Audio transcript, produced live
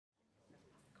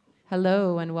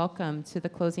Hello and welcome to the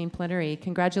closing plenary.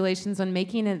 Congratulations on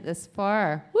making it this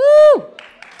far. Woo!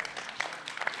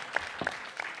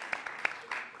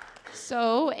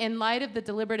 So, in light of the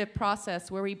deliberative process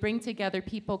where we bring together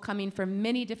people coming from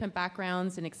many different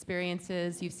backgrounds and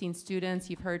experiences, you've seen students,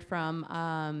 you've heard from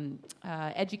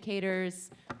educators,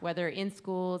 whether in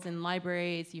schools, in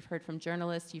libraries, you've heard from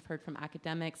journalists, you've heard from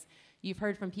academics, you've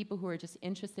heard from people who are just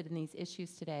interested in these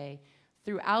issues today.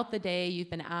 Throughout the day,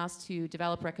 you've been asked to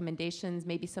develop recommendations.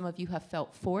 Maybe some of you have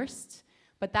felt forced.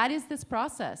 But that is this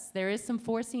process. There is some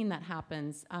forcing that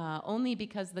happens only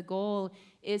because the goal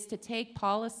is to take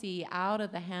policy out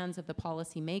of the hands of the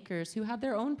policymakers who have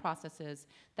their own processes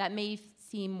that may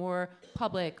seem more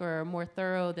public or more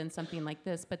thorough than something like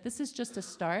this. But this is just a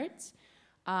start.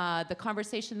 The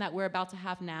conversation that we're about to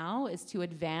have now is to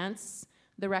advance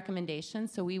the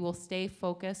recommendations. So we will stay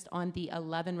focused on the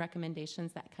 11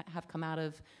 recommendations that have come out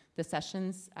of the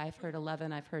sessions. I've heard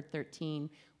 11, I've heard 13.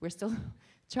 We're still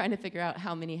trying to figure out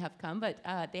how many have come, but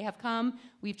they have come.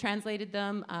 We've translated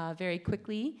them very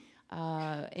quickly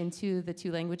into the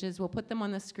 2 languages. We'll put them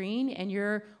on the screen, and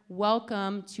you're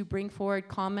welcome to bring forward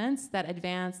comments that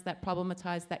advance, that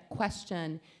problematize, that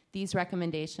question these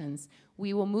recommendations.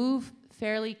 We will move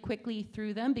fairly quickly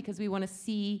through them because we want to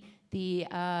see the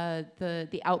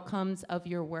outcomes of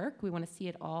your work. We want to see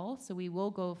it all, so we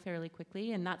will go fairly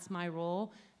quickly, and that's my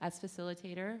role as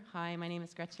facilitator. Hi, my name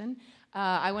is Gretchen.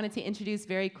 I wanted to introduce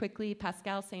very quickly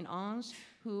Pascal St-Onge,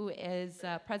 who is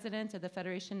president of the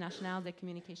Fédération Nationale de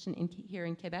Communication here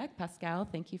in Quebec. Pascal,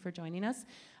 thank you for joining us.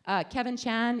 Kevin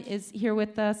Chan is here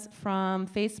with us from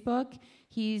Facebook.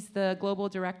 He's the global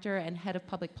director and head of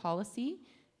public policy.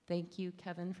 Thank you,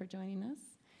 Kevin, for joining us.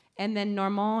 And then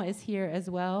Normand is here as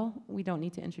well. We don't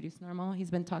need to introduce Normand.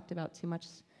 He's been talked about too much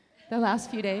the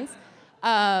last few days.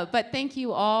 But thank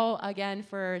you all again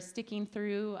for sticking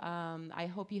through. I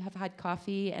hope you have had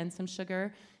coffee and some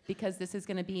sugar because this is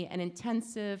going to be an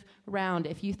intensive round.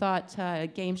 If you thought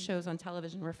game shows on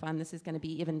television were fun, this is going to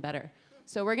be even better.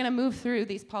 So we're going to move through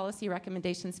these policy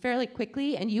recommendations fairly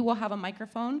quickly, and you will have a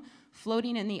microphone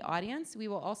floating in the audience. We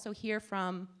will also hear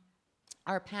from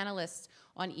our panelists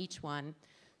on each one.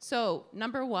 So,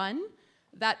 number 1,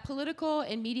 that political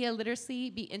and media literacy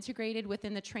be integrated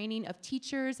within the training of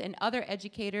teachers and other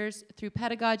educators through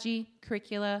pedagogy,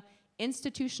 curricula,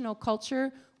 institutional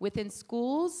culture within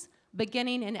schools,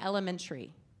 beginning in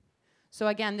elementary. So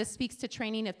again, this speaks to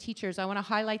training of teachers. I want to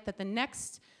highlight that the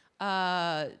next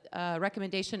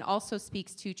recommendation also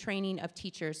speaks to training of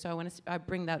teachers, so I want to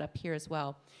bring that up here as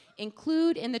well.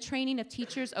 Include in the training of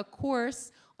teachers a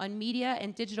course on media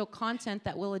and digital content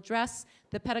that will address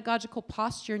the pedagogical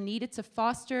posture needed to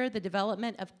foster the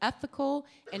development of ethical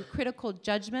and critical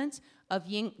judgment of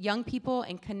young people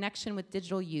in connection with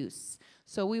digital use.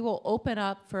 So we will open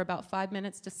up for about 5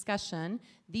 minutes discussion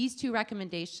these 2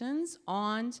 recommendations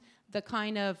on the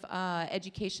kind of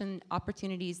education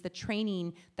opportunities, the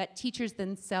training that teachers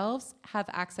themselves have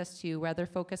access to, whether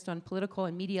focused on political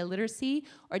and media literacy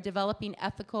or developing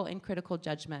ethical and critical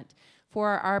judgment.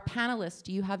 For our panelists,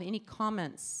 do you have any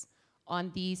comments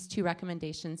on these 2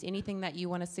 recommendations? Anything that you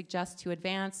want to suggest to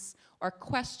advance or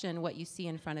question what you see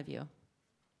in front of you?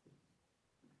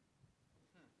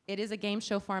 It is a game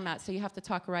show format, so you have to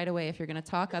talk right away if you're going to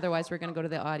talk. Otherwise, we're going to go to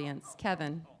the audience.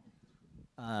 Kevin.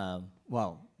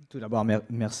 Well, tout d'abord,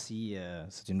 merci.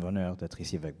 C'est un honneur d'être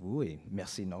ici avec vous, et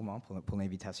merci Normand pour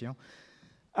l'invitation.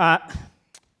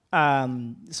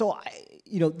 So,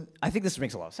 I think this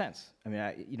makes a lot of sense. I mean,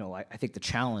 I think the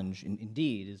challenge,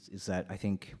 indeed, is that I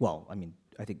think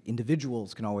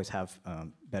individuals can always have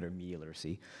better media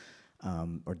literacy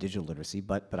or digital literacy,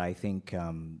 but I think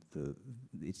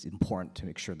it's important to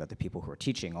make sure that the people who are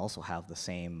teaching also have the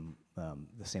same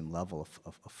level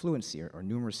of fluency or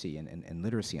numeracy and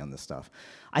literacy on this stuff.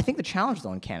 I think the challenge,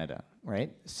 though, in Canada,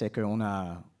 right, c'est qu'on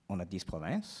a 10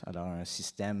 provinces, alors un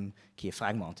système qui est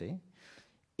fragmenté.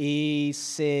 Et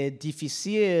c'est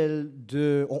difficile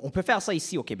de... On peut faire ça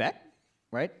ici au Québec,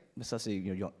 right? Mais ça,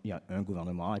 il y a un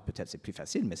gouvernement et peut-être c'est plus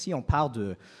facile. Mais si on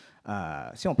parle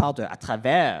à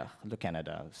travers le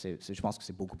Canada, je pense que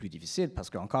c'est beaucoup plus difficile parce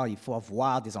qu'encore, il faut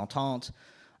avoir des ententes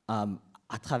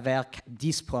à travers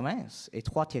 10 provinces et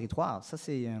 3 territoires. Ça,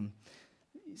 c'est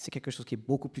quelque chose qui est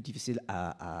beaucoup plus difficile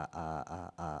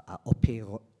à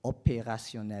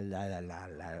opérationnel.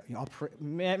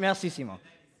 Merci, Simon.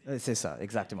 C'est ça,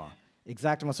 exactement.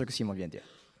 Exactement ce que Simon vient de dire.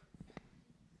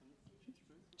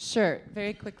 Sure.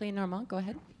 Very quickly, Normand, go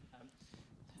ahead.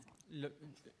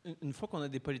 Une fois qu'on a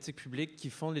des politiques publiques qui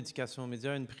font de l'éducation aux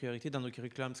médias une priorité dans nos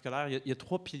curriculums scolaires, il y a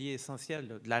 3 piliers essentiels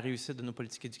de la réussite de nos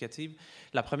politiques éducatives.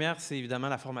 La première, c'est évidemment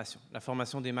la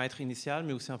formation des maîtres initiales,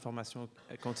 mais aussi en formation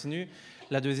continue.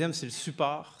 La deuxième, c'est le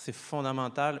support. C'est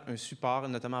fondamental, un support,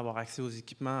 notamment avoir accès aux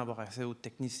équipements, avoir accès aux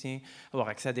techniciens, avoir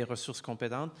accès à des ressources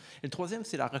compétentes. Et le troisième,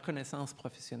 c'est la reconnaissance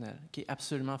professionnelle, qui est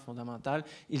absolument fondamentale.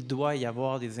 Il doit y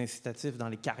avoir des incitatifs dans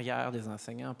les carrières des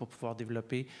enseignants pour pouvoir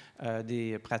développer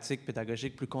des pratiques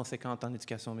pédagogiques plus conséquentes en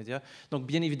éducation aux médias. Donc,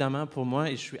 bien évidemment, pour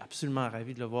moi, et je suis absolument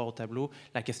ravi de le voir au tableau,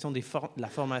 la question de la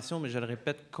formation, mais je le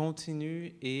répète,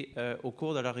 continue et au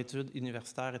cours de leur étude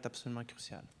universitaire est absolument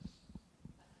cruciale.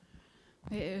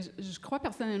 Je crois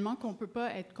personnellement qu'on ne peut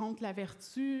pas être contre la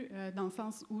vertu dans le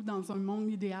sens où, dans un monde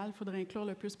idéal, il faudrait inclure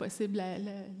le plus possible la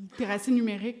littératie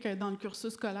numérique dans le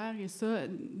cursus scolaire et ça,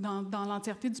 dans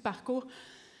l'entièreté du parcours.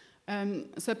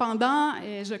 Cependant,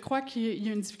 je crois qu'il y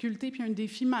a une difficulté puis un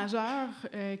défi majeur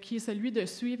qui est celui de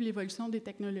suivre l'évolution des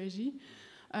technologies.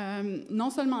 Non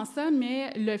seulement ça,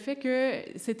 mais le fait que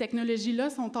ces technologies-là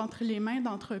sont entre les mains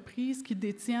d'entreprises qui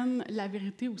détiennent la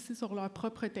vérité aussi sur leur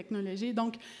propre technologie.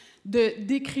 Donc, de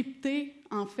décrypter,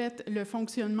 en fait, le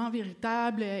fonctionnement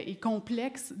véritable et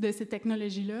complexe de ces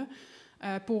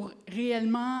technologies-là pour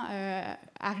réellement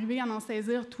arriver à en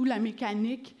saisir toute la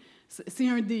mécanique, c'est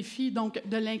un défi. Donc,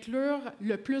 de l'inclure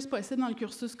le plus possible dans le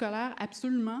cursus scolaire,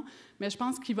 absolument, mais je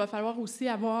pense qu'il va falloir aussi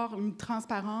avoir une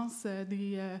transparence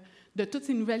de toutes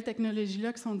ces nouvelles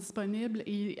technologies-là qui sont disponibles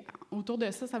et autour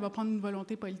de ça, ça va prendre une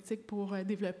volonté politique pour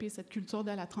développer cette culture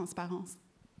de la transparence.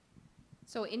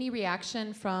 So any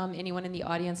reaction from anyone in the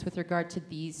audience with regard to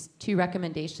these 2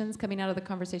 recommendations coming out of the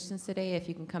conversations today? If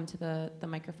you can come to the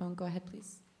microphone, go ahead,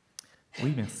 please.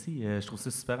 Oui, merci. Je trouve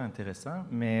ça super intéressant,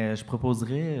 mais je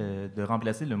proposerais de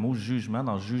remplacer le mot « jugement »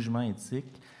 dans « jugement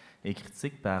éthique et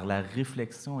critique » par la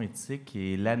réflexion éthique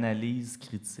et l'analyse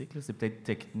critique. C'est peut-être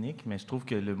technique, mais je trouve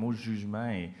que le mot « jugement »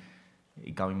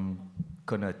 est quand même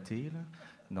connoté, là.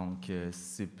 Donc,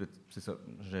 c'est ça.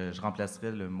 Je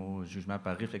remplacerais le mot « jugement »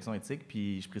 par « réflexion éthique »,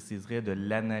 puis je préciserais de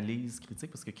l'analyse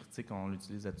critique, parce que critique, on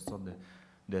l'utilise à toutes sortes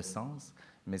de sens.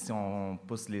 Mais si on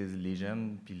pousse les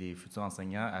jeunes puis les futurs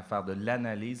enseignants à faire de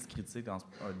l'analyse critique,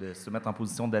 de se mettre en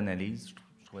position d'analyse,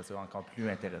 je trouverais ça encore plus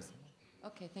intéressant.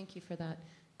 Okay, thank you for that.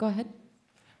 Go ahead.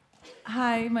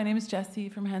 Hi, my name is Jessie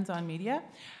from Hands-On Media.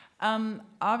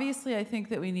 Obviously, I think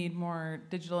that we need more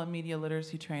digital and media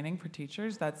literacy training for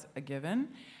teachers. That's a given.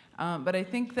 But I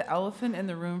think the elephant in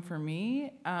the room for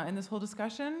me in this whole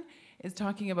discussion is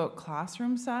talking about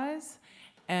classroom size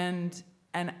and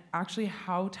actually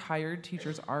how tired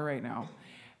teachers are right now.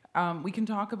 We can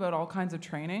talk about all kinds of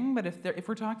training, but if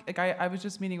we're talking, like I was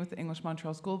just meeting with the English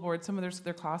Montreal School Board, some of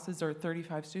their classes are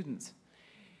 35 students.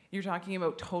 You're talking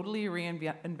about totally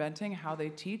reinventing how they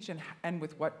teach and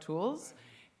with what tools.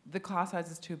 The class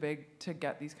size is too big to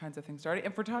get these kinds of things started.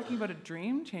 If we're talking about a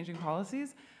dream, changing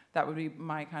policies, that would be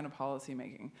my kind of policy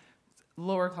making.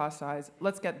 Lower class size,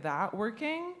 let's get that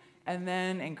working, and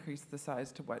then increase the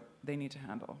size to what they need to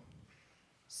handle.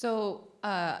 So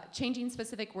changing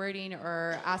specific wording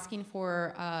or asking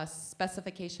for a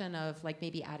specification of like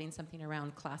maybe adding something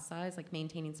around class size, like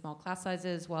maintaining small class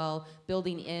sizes while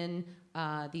building in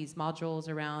these modules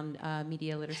around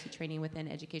media literacy training within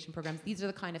education programs. These are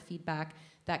the kind of feedback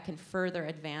that can further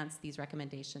advance these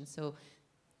recommendations. So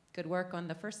good work on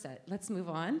the first set. Let's move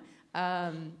on.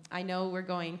 I know we're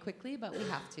going quickly, but we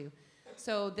have to.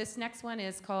 So this next one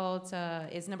is called,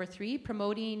 is number 3,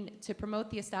 promote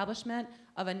the establishment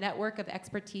of a network of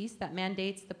expertise that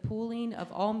mandates the pooling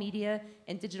of all media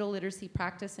and digital literacy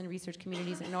practice and research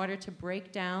communities in order to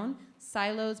break down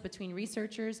silos between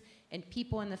researchers and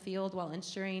people in the field while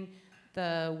ensuring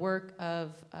the work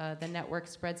of the network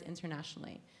spreads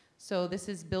internationally. So this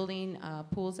is building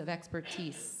pools of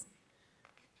expertise.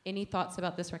 Any thoughts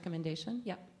about this recommendation?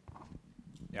 Yeah.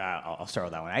 Yeah, I'll start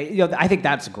with that one. I think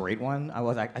that's a great one.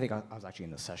 I think I was actually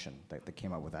in the session that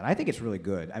came up with that. And I think it's really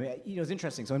good. I mean, it's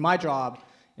interesting. So in my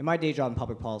day job in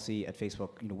public policy at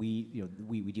Facebook, we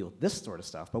deal with this sort of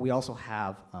stuff, but we also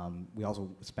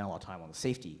spend a lot of time on the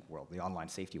safety world, the online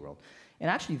safety world. And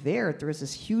actually there is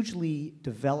this hugely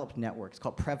developed network. It's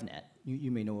called PrevNet.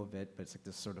 You may know of it, but it's like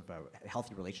this sort of a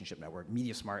healthy relationship network.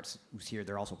 Media Smarts, who's here,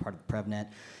 they're also part of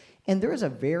PrevNet. And there is a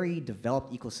very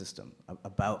developed ecosystem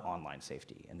about online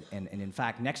safety. And in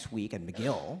fact, next week at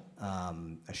McGill,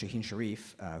 Shaheen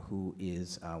Sharif, who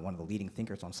is one of the leading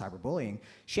thinkers on cyberbullying,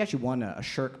 she actually won a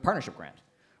SHIRK partnership grant,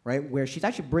 right? Where she's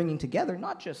actually bringing together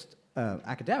not just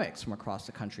academics from across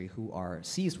the country who are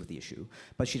seized with the issue,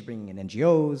 but she's bringing in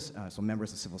NGOs, so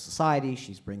members of civil society.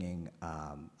 She's bringing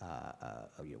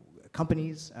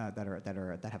companies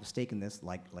that have a stake in this,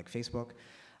 like Facebook.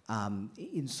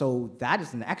 And so that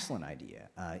is an excellent idea.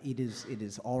 It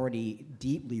is already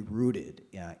deeply rooted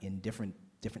in different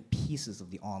pieces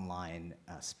of the online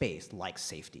space, like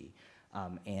safety.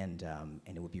 And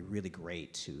it would be really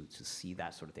great to see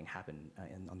that sort of thing happen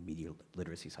on the media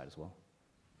literacy side as well.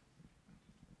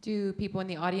 Do people in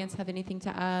the audience have anything to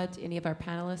add, any of our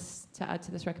panelists to add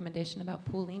to this recommendation about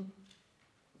pooling,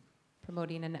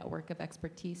 promoting a network of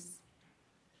expertise?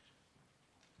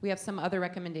 We have some other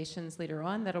recommendations later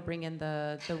on that'll bring in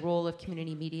the role of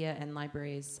community media and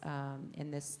libraries in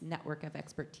this network of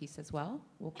expertise as well.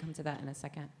 We'll come to that in a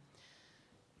second.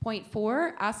 Point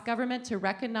 4, ask government to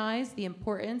recognize the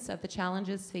importance of the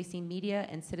challenges facing media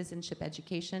and citizenship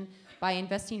education by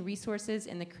investing resources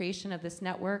in the creation of this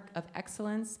network of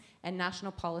excellence and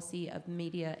national policy of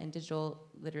media and digital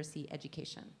literacy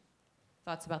education.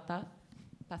 Thoughts about that?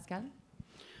 Pascal?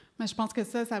 Mais je pense que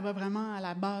ça va vraiment à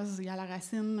la base et à la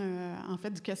racine, en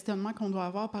fait, du questionnement qu'on doit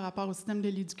avoir par rapport au système de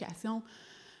l'éducation.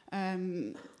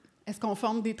 Est-ce qu'on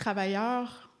forme des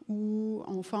travailleurs ou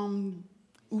on forme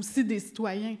aussi des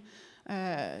citoyens?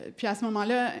 Puis à ce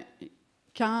moment-là,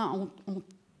 quand on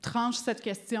tranche cette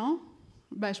question,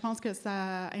 ben, je pense que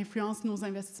ça influence nos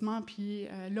investissements puis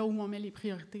là où on met les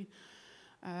priorités.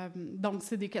 Donc,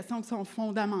 c'est des questions qui sont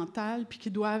fondamentales puis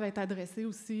qui doivent être adressées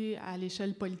aussi à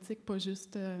l'échelle politique, pas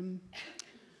juste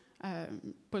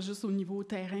au niveau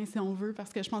terrain, si on veut,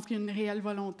 parce que je pense qu'il y a une réelle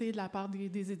volonté de la part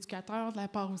des éducateurs, de la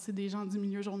part aussi des gens du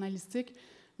milieu journalistique,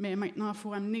 mais maintenant, il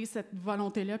faut amener cette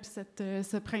volonté-là puis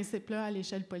ce principe-là à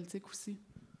l'échelle politique aussi.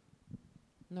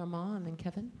 Normand, and then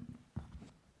Kevin.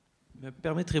 Me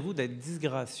permettrez-vous d'être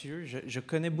disgracieux? Je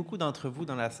connais beaucoup d'entre vous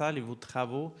dans la salle et vos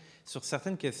travaux. Sur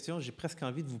certaines questions, j'ai presque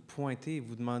envie de vous pointer et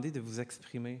vous demander de vous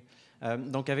exprimer.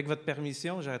 Donc, avec votre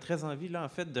permission, j'aurais très envie, là, en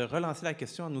fait, de relancer la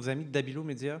question à nos amis de Dabilo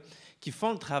Média qui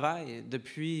font le travail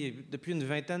depuis une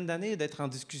vingtaine d'années, d'être en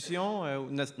discussion,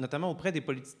 notamment auprès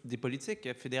des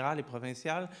politiques fédérales et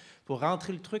provinciales, pour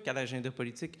rentrer le truc à l'agenda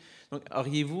politique. Donc,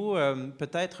 auriez-vous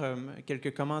peut-être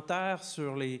quelques commentaires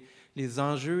sur les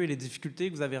enjeux et les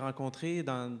difficultés que vous avez rencontrées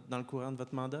dans le courant de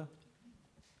votre mandat?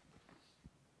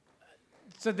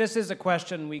 So this is a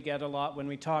question we get a lot when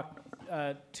we talk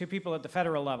to people at the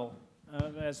federal level.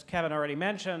 As Kevin already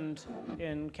mentioned,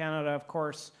 in Canada, of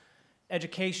course,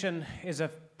 education is a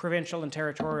provincial and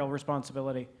territorial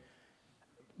responsibility.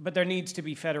 But there needs to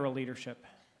be federal leadership.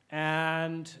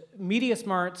 And Media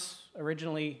Smarts,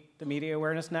 originally the Media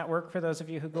Awareness Network, for those of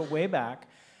you who go way back,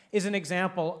 is an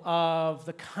example of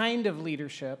the kind of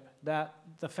leadership that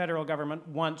the federal government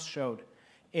once showed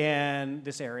in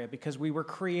this area, because we were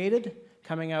created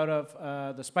coming out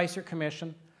of the Spicer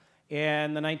Commission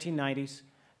in the 1990s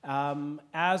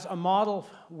as a model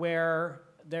where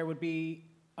there would be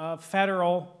a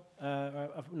federal,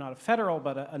 not a federal,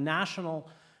 but a national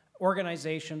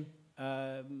organization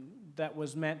that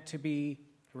was meant to be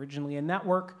originally a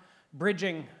network,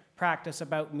 bridging practice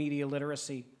about media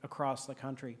literacy across the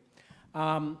country.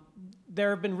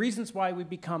 There have been reasons why we've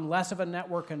become less of a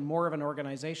network and more of an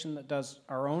organization that does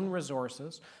our own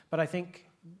resources, but I think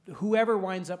whoever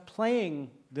winds up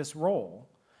playing this role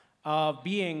of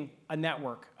being a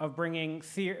network, of bringing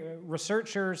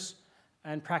researchers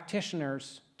and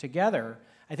practitioners together,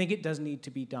 I think it does need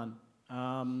to be done.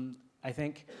 I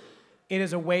think it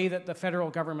is a way that the federal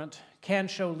government can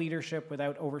show leadership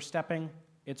without overstepping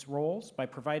its roles, by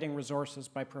providing resources,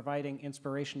 by providing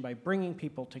inspiration, by bringing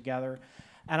people together.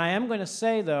 And I am going to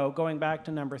say, though, going back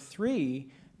to number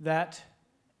 3, that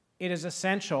it is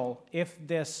essential if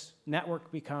this network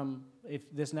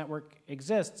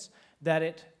exists, that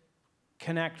it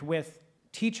connect with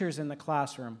teachers in the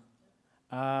classroom,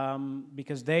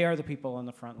 because they are the people on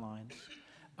the front lines,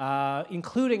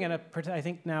 including, I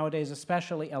think nowadays,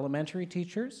 especially elementary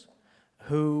teachers,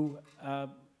 who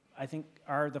I think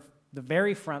are the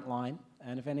very front line.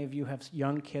 And if any of you have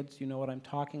young kids, you know what I'm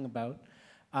talking about.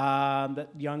 That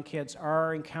young kids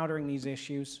are encountering these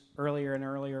issues earlier and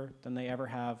earlier than they ever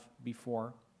have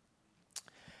before.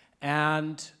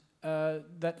 And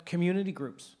that community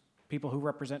groups, people who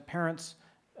represent parents,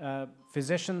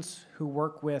 physicians who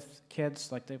work with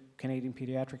kids, like the Canadian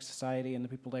Pediatric Society and the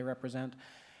people they represent,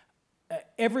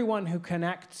 everyone who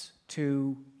connects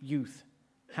to youth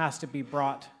has to be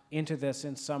brought into this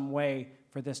in some way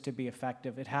for this to be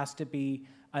effective. It has to be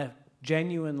a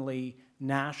genuinely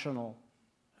national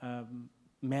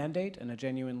mandate and a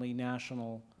genuinely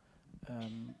national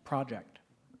project.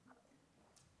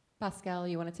 Pascal,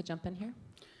 you wanted to jump in here?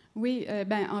 Oui,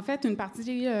 en fait, une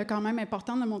partie quand même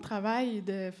importante de mon travail est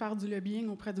de faire du lobbying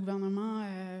auprès du gouvernement,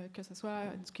 que ce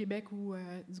soit du Québec ou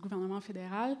du gouvernement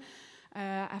fédéral,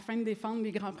 afin de défendre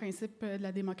les grands principes de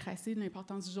la démocratie, de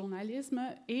l'importance du journalisme.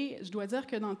 Et je dois dire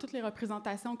que dans toutes les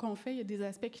représentations qu'on fait, il y a des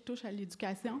aspects qui touchent à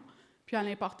l'éducation, puis à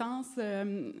l'importance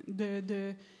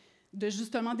de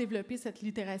justement développer cette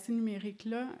littératie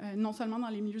numérique-là, non seulement dans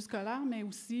les milieux scolaires, mais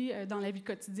aussi dans la vie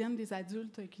quotidienne des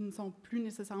adultes qui ne sont plus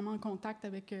nécessairement en contact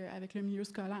avec le milieu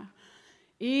scolaire.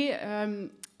 Et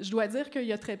je dois dire qu'il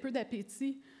y a très peu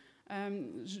d'appétit.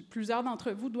 Plusieurs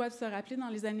d'entre vous doivent se rappeler, dans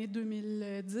les années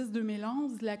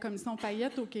 2010-2011, la commission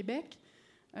Payette au Québec,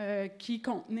 qui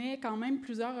contenait quand même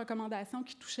plusieurs recommandations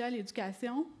qui touchaient à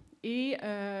l'éducation et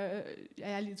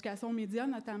à l'éducation aux médias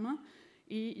notamment.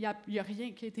 Et il n'y a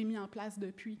rien qui a été mis en place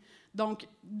depuis. Donc,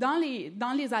 dans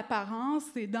les apparences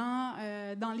et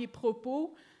dans les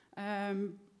propos,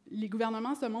 les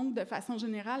gouvernements se montrent de façon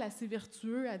générale assez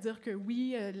vertueux à dire que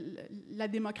oui, la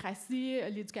démocratie,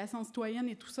 l'éducation citoyenne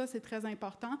et tout ça, c'est très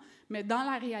important. Mais dans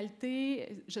la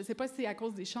réalité, je ne sais pas si c'est à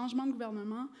cause des changements de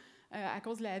gouvernement, à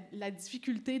cause de la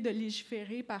difficulté de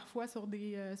légiférer parfois sur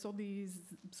des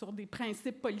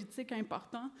principes politiques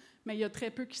importants, mais il y a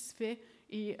très peu qui se fait.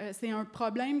 Et c'est un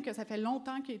problème que ça fait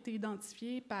longtemps qui a été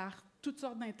identifié par toutes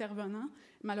sortes d'intervenants.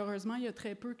 Malheureusement, il y a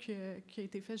très peu qui a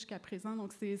été fait jusqu'à présent.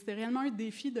 Donc, c'est réellement un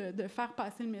défi de faire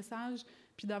passer le message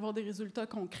puis d'avoir des résultats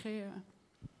concrets.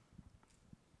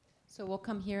 So we'll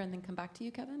come here and then come back to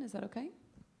you, Kevin. Is that okay?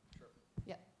 Sure.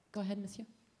 Yeah. Go ahead, monsieur.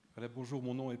 Voilà, bonjour,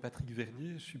 mon nom est Patrick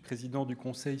Vernier. Je suis président du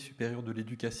Conseil supérieur de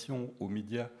l'éducation aux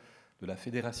médias de la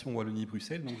Fédération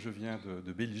Wallonie-Bruxelles. Donc, je viens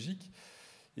de Belgique.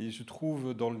 Et je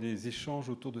trouve dans les échanges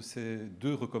autour de ces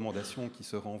deux recommandations qui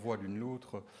se renvoient l'une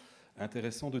l'autre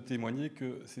intéressant de témoigner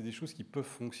que c'est des choses qui peuvent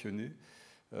fonctionner.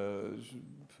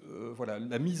 Voilà,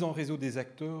 la mise en réseau des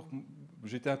acteurs,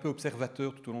 j'étais un peu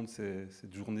observateur tout au long de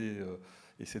cette journée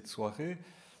et cette soirée.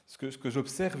 Ce que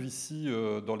j'observe ici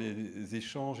dans les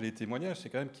échanges et les témoignages, c'est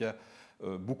quand même qu'il y a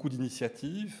beaucoup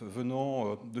d'initiatives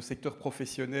venant de secteurs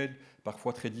professionnels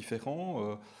parfois très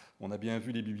différents. On a bien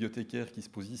vu les bibliothécaires qui se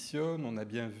positionnent, on a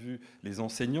bien vu les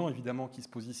enseignants, évidemment, qui se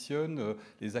positionnent,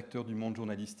 les acteurs du monde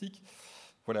journalistique.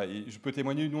 Voilà, et je peux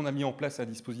témoigner, nous, on a mis en place un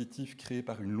dispositif créé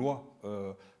par une loi,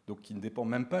 donc qui ne dépend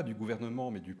même pas du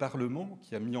gouvernement, mais du Parlement,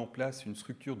 qui a mis en place une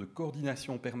structure de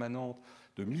coordination permanente,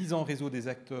 de mise en réseau des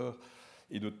acteurs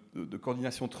et de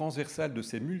coordination transversale de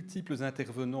ces multiples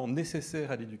intervenants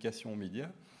nécessaires à l'éducation aux médias.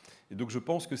 Et donc je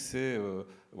pense que c'est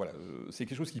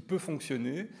quelque chose qui peut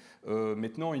fonctionner.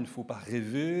 Maintenant, il ne faut pas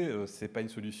rêver, ce n'est pas une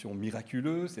solution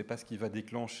miraculeuse, ce n'est pas ce qui va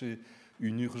déclencher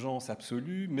une urgence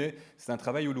absolue, mais c'est un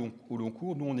travail au long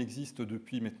cours. Nous, on existe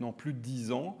depuis maintenant plus de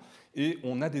 10 ans et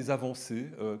on a des avancées,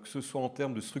 que ce soit en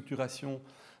termes de structuration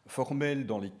formelle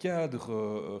dans les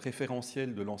cadres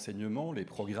référentiels de l'enseignement, les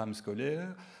programmes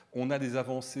scolaires. On a des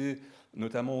avancées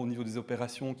notamment au niveau des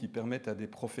opérations qui permettent à des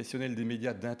professionnels des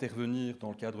médias d'intervenir dans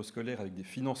le cadre scolaire avec des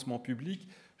financements publics.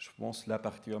 Je pense là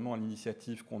particulièrement à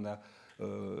l'initiative qu'on a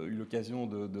eu l'occasion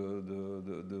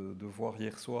de voir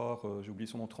hier soir, j'ai oublié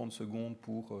son nom, 30 secondes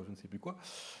pour je ne sais plus quoi.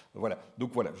 Voilà.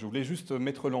 Donc voilà, je voulais juste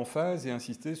mettre l'emphase et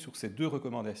insister sur ces deux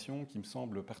recommandations qui me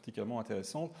semblent particulièrement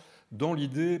intéressantes, dans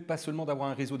l'idée pas seulement d'avoir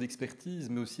un réseau d'expertise,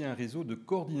 mais aussi un réseau de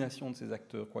coordination de ces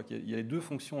acteurs. Il y a les deux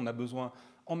fonctions, on a besoin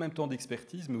en même temps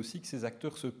d'expertise, mais aussi que ces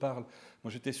acteurs se parlent.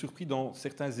 Moi, j'étais surpris dans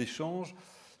certains échanges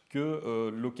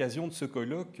que l'occasion de ce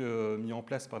colloque mis en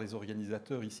place par les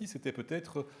organisateurs ici, c'était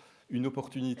peut-être une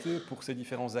opportunité pour ces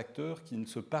différents acteurs qui ne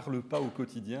se parlent pas au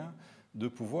quotidien de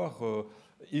pouvoir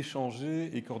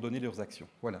échanger et coordonner leurs actions.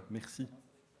 Voilà, merci.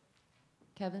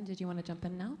 Kevin, did you want to jump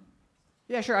in now?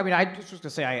 Yeah, sure. I mean, I just was going to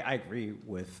say I agree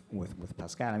with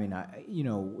Pascal. I mean,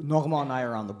 Normand and I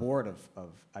are on the board of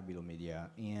Abilo Media,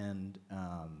 and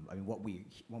I mean, what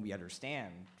we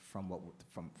understand from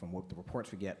what the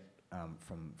reports we get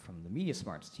from the Media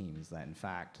Smarts team is that in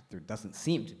fact there doesn't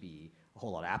seem to be a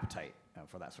whole lot of appetite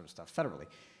for that sort of stuff federally.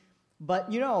 But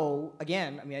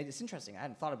again, I mean, it's interesting. I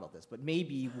hadn't thought about this, but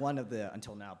maybe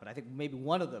until now. But I think maybe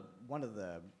one of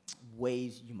the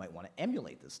ways you might want to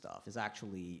emulate this stuff is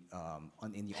actually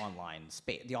in the online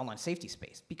space, the online safety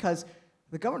space, because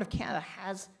the government of Canada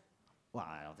has, well,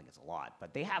 I don't think it's a lot,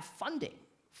 but they have funding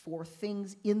for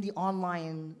things in the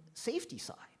online safety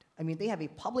side. I mean, they have a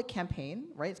public campaign,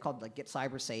 right? It's called like Get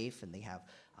Cyber Safe, and they have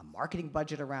a marketing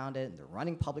budget around it, and they're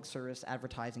running public service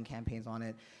advertising campaigns on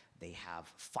it. They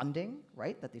have funding,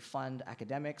 right? That they fund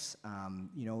academics,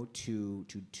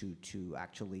 to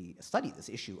actually study this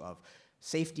issue of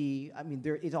safety. I mean,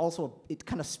 it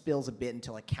kind of spills a bit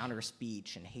into like counter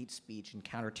speech and hate speech and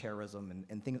counterterrorism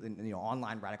and things,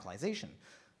 online radicalization.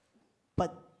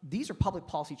 But these are public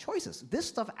policy choices. This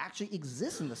stuff actually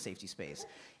exists in the safety space.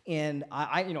 And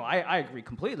I agree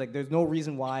completely. Like, there's no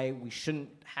reason why we shouldn't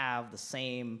have the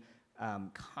same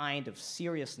kind of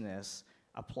seriousness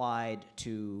applied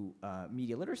to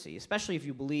media literacy, especially if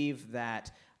you believe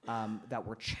that that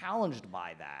we're challenged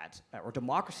by that, or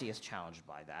democracy is challenged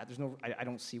by that. I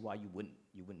don't see why you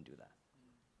wouldn't do that.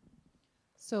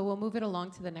 So we'll move it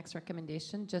along to the next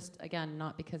recommendation, just again,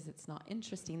 not because it's not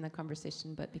interesting, the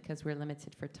conversation, but because we're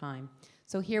limited for time.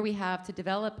 So here we have to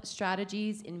develop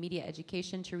strategies in media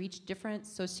education to reach different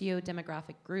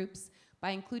socio-demographic groups by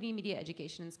including media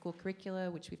education in school curricula,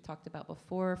 which we've talked about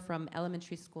before, from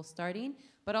elementary school starting,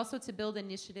 but also to build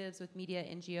initiatives with media,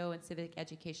 NGO, and civic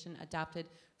education adapted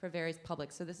for various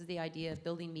publics. So this is the idea of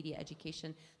building media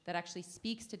education that actually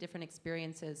speaks to different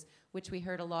experiences, which we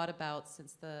heard a lot about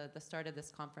since the start of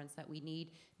this conference, that we need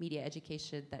media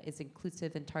education that is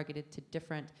inclusive and targeted to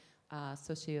different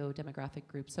socio-demographic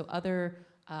groups. So other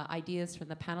ideas from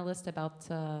the panelists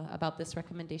about this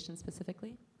recommendation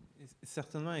specifically?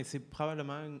 Certainement, et c'est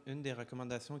probablement une des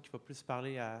recommandations qui va plus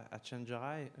parler à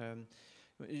Chenjerai.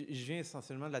 Je viens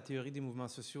essentiellement de la théorie des mouvements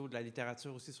sociaux, de la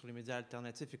littérature aussi sur les médias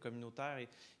alternatifs et communautaires.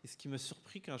 Et ce qui m'a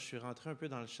surpris quand je suis rentré un peu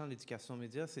dans le champ de l'éducation aux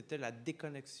médias, c'était la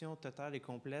déconnexion totale et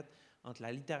complète entre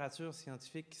la littérature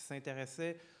scientifique qui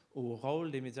s'intéressait au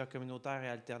rôle des médias communautaires et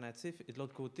alternatifs, et de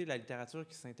l'autre côté, la littérature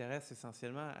qui s'intéresse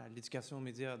essentiellement à l'éducation aux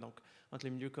médias, donc entre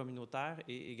le milieu communautaire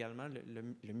et également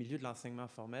le milieu de l'enseignement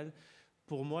formel.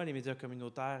 Pour moi, les médias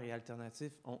communautaires et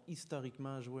alternatifs ont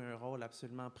historiquement joué un rôle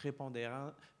absolument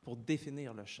prépondérant pour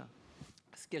définir le champ.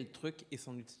 Ce qu'est le truc et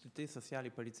son utilité sociale et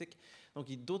politique. Donc,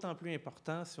 il est d'autant plus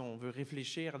important, si on veut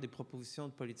réfléchir à des propositions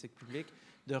de politique publique,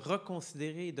 de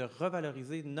reconsidérer et de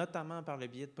revaloriser, notamment par le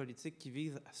biais de politiques qui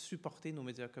visent à supporter nos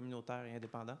médias communautaires et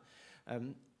indépendants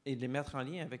et de les mettre en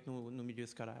lien avec nos milieux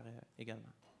scolaires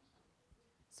également.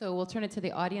 So we'll turn it to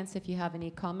the audience if you have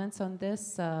any comments on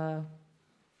this.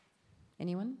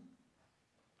 Anyone?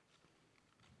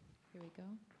 Here we go.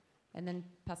 And then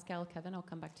Pascal, Kevin, I'll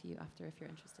come back to you after if you're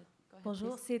interested. Go ahead,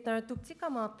 Bonjour, please. c'est un tout petit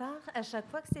commentaire. À chaque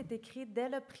fois que c'est écrit dès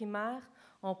le primaire,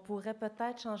 on pourrait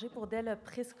peut-être changer pour dès le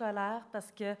préscolaire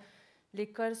parce que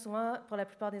l'école, souvent, pour la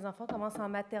plupart des enfants, commence en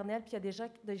maternelle, puis il y a déjà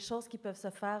des choses qui peuvent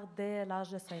se faire dès l'âge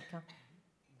de 5 ans.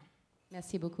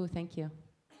 Merci beaucoup, thank you.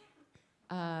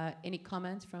 Any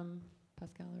comments from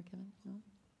Pascal or Kevin? No?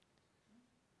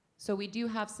 So we do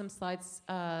have some slides,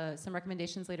 some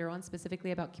recommendations later on,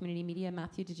 specifically about community media.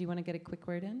 Matthew, did you want to get a quick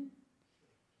word in?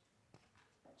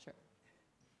 Sure.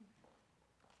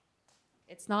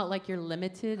 It's not like you're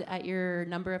limited at your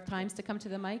number of times to come to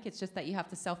the mic. It's just that you have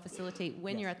to self-facilitate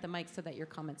when you're at the mic so that your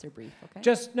comments are brief, okay?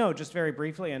 Just very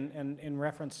briefly, and in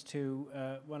reference to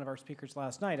one of our speakers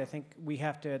last night, I think we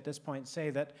have to, at this point,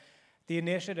 say that the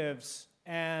initiatives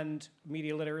and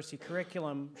media literacy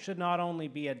curriculum should not only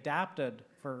be adapted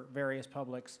for various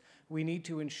publics, we need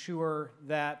to ensure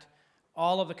that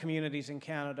all of the communities in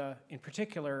Canada, in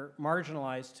particular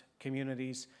marginalized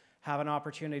communities, have an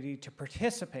opportunity to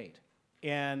participate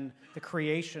in the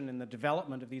creation and the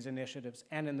development of these initiatives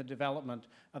and in the development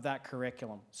of that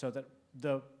curriculum, so that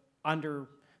the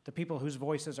people whose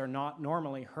voices are not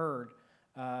normally heard,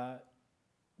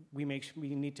 we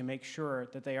need to make sure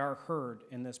that they are heard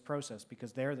in this process,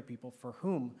 because they're the people for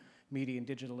whom media and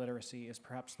digital literacy is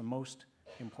perhaps the most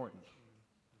important.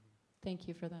 Thank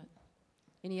you for that.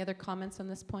 Any other comments on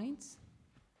this point?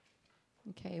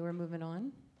 Okay, we're moving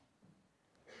on.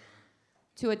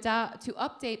 To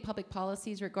update public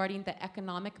policies regarding the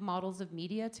economic models of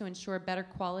media to ensure better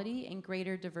quality and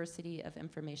greater diversity of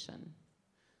information.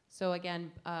 So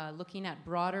again, looking at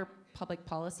broader public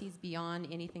policies beyond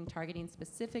anything targeting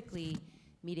specifically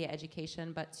media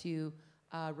education, but to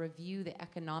review the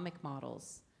economic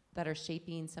models that are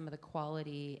shaping some of the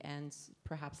quality and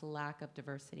perhaps lack of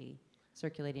diversity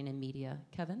circulating in media.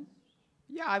 Kevin?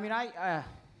 Yeah, I mean,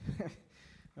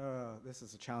 this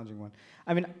is a challenging one.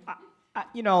 I mean,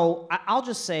 I'll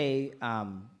just say,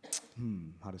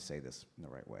 how to say this in the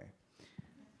right way.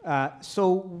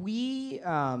 So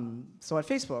at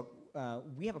Facebook,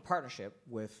 we have a partnership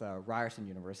with Ryerson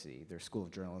University, their School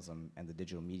of Journalism and the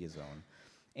Digital Media Zone,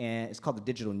 and it's called the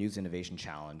Digital News Innovation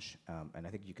Challenge. And I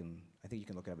think you can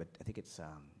look it up. I think it's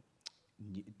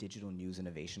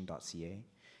digitalnewsinnovation.ca.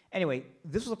 Anyway,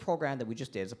 this was a program that we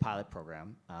just did. It's a pilot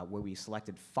program where we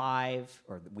selected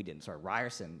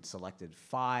Ryerson selected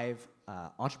 5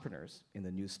 entrepreneurs in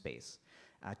the news space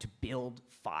to build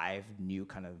 5 new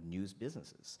kind of news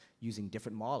businesses using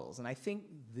different models. And I think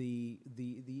the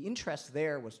interest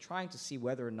there was trying to see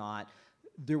whether or not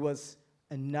there was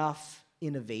enough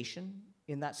innovation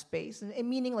in that space, and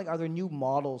meaning, like, are there new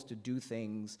models to do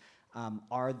things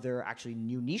are there actually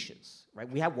new niches, right?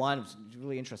 We have one, it's a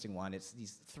really interesting one. It's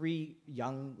these 3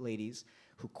 young ladies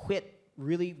who quit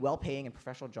really well-paying and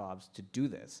professional jobs to do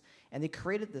this, and they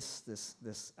created this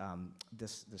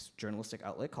journalistic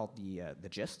outlet called the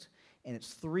Gist, and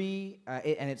it's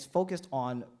it's focused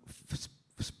on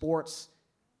sports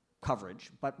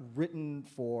coverage, but written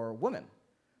for women.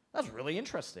 That's really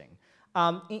interesting,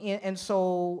 and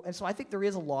so I think there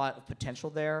is a lot of potential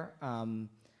there.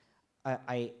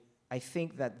 I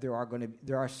think that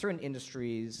there are certain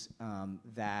industries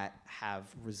that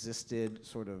have resisted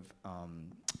sort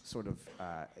of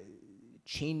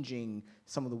changing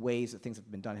some of the ways that things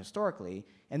have been done historically.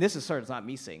 And this is it's not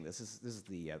me saying this. This is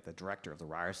the director of the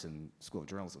Ryerson School of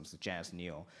Journalism, so Janice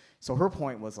Neal. So her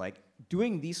point was like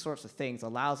doing these sorts of things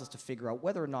allows us to figure out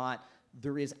whether or not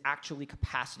there is actually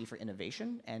capacity for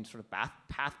innovation and sort of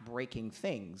path-breaking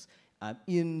things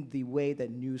in the way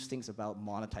that news thinks about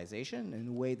monetization and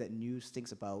the way that news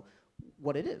thinks about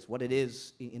what it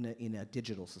is in a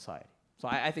digital society. So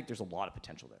I think there's a lot of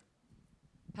potential there.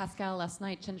 Pascal, last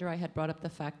night, Chinderai had brought up the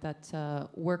fact that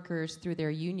workers, through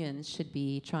their unions, should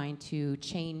be trying to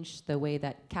change the way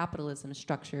that capitalism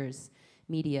structures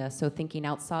media. So thinking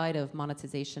outside of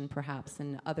monetization, perhaps,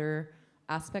 and other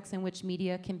aspects in which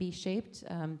media can be shaped.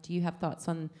 Do you have thoughts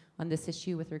on this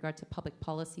issue with regard to public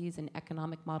policies and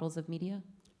economic models of media?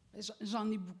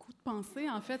 J'en ai beaucoup de pensées.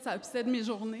 En fait, ça obsède mes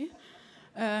journées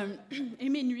et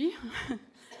mes nuits.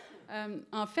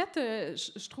 En fait,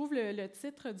 je trouve le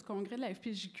titre du congrès de la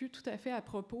FPJQ tout à fait à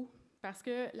propos, parce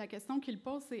que la question qu'il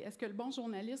pose, c'est est-ce que le bon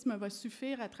journalisme va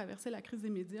suffire à traverser la crise des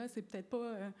médias? C'est peut-être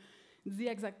pas dit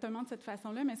exactement de cette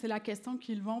façon-là, mais c'est la question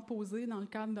qu'ils vont poser dans le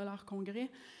cadre de leur congrès.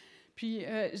 Puis,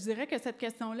 je dirais que cette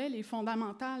question-là, elle est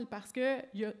fondamentale parce qu'il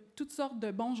y a toutes sortes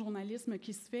de bons journalisme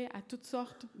qui se fait à toutes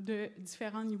sortes de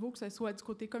différents niveaux, que ce soit du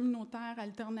côté communautaire,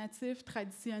 alternatif,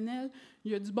 traditionnel.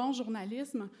 Il y a du bon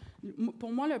journalisme.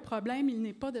 Pour moi, le problème, il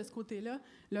n'est pas de ce côté-là.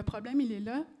 Le problème, il est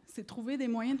là, c'est trouver des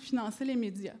moyens de financer les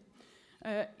médias.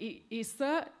 Et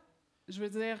ça, je veux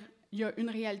dire, il y a une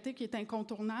réalité qui est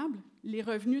incontournable. Les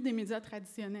revenus des médias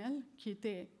traditionnels, qui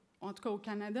étaient... en tout cas au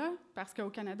Canada, parce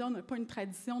qu'au Canada, on n'a pas une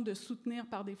tradition de soutenir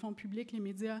par des fonds publics les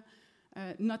médias,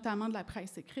 notamment de la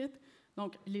presse écrite.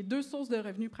 Donc, les 2 sources de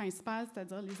revenus principales,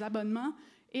 c'est-à-dire les abonnements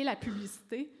et la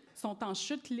publicité, sont en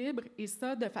chute libre, et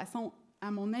ça, de façon, à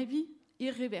mon avis,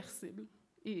 irréversible.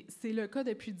 Et c'est le cas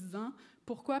depuis 10 ans.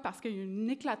 Pourquoi? Parce qu'il y a un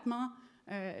éclatement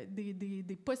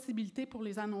des possibilités pour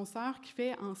les annonceurs qui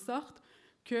fait en sorte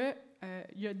qu'il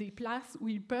y a des places où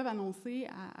ils peuvent annoncer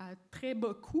à très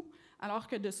bas coût, alors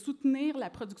que de soutenir la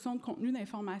production de contenu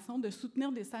d'information, de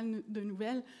soutenir des salles de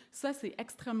nouvelles, ça, c'est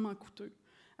extrêmement coûteux.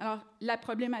 Alors, la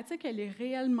problématique, elle est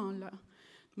réellement là.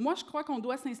 Moi, je crois qu'on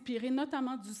doit s'inspirer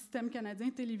notamment du système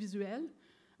canadien télévisuel,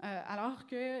 alors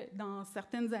que dans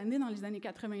certaines années, dans les années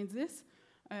 90,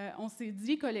 on s'est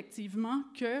dit collectivement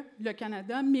que le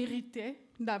Canada méritait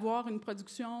d'avoir une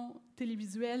production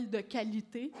télévisuelle de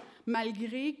qualité,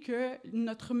 malgré que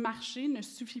notre marché ne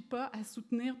suffit pas à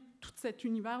soutenir tout cet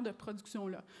univers de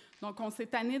production-là. Donc, on s'est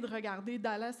tanné de regarder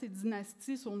Dallas et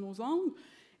Dynasty sur nos ondes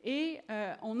et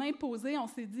on a imposé, on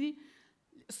s'est dit,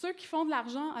 ceux qui font de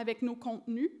l'argent avec nos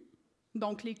contenus,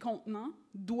 donc les contenants,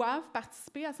 doivent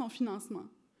participer à son financement.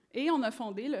 Et on a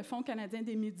fondé le Fonds canadien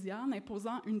des médias en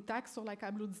imposant une taxe sur la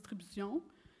câblodistribution.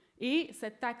 Et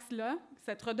cette taxe-là,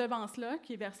 cette redevance-là,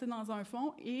 qui est versée dans un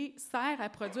fonds, et sert à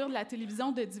produire de la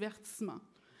télévision de divertissement.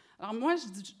 Alors moi,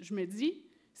 je me dis,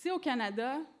 si au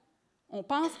Canada, on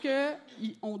pense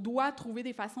qu'on doit trouver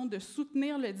des façons de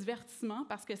soutenir le divertissement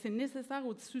parce que c'est nécessaire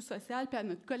au tissu social, puis à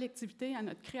notre collectivité, à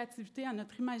notre créativité, à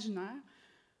notre imaginaire,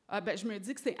 je me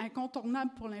dis que c'est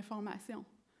incontournable pour l'information.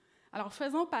 Alors,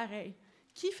 faisons pareil.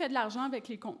 Qui fait de l'argent avec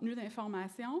les contenus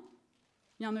d'information?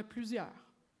 Il y en a plusieurs.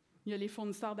 Il y a les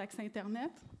fournisseurs d'accès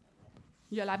Internet,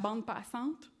 il y a la bande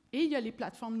passante et il y a les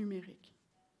plateformes numériques.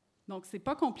 Donc, c'est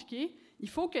pas compliqué. Il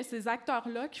faut que ces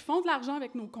acteurs-là qui font de l'argent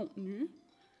avec nos contenus,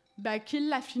 qu'ils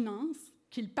la financent,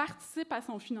 qu'ils participent à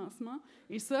son financement.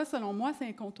 Et ça, selon moi, c'est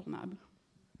incontournable.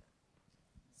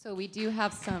 So we do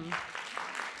have some...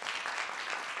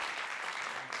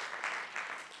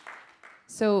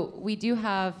 So we do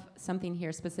have something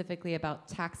here specifically about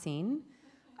taxing.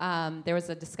 There was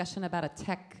a discussion about a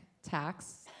tech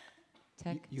tax.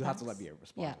 You have to let me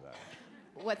respond to that.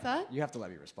 What's that? You have to let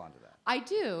me respond to that. I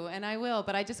do, and I will,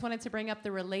 but I just wanted to bring up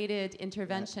the related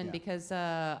intervention because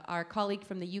our colleague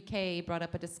from the UK brought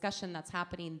up a discussion that's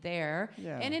happening there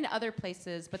and in other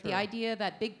places, but the idea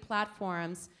that big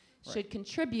platforms should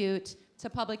contribute to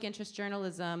public interest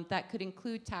journalism that could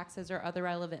include taxes or other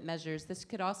relevant measures. This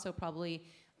could also probably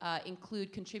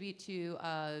include, contribute to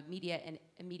media and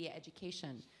media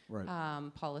education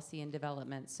policy and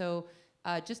development. So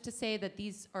just to say that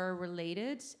these are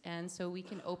related, and so we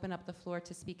can open up the floor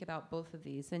to speak about both of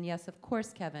these. And yes, of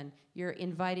course, Kevin, you're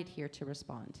invited here to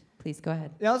respond. Please go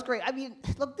ahead. Yeah, that's great. I mean,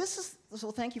 look,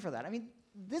 so thank you for that. I mean,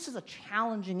 this is a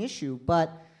challenging issue,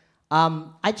 but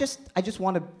I just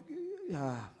want to,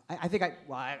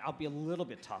 I'll be a little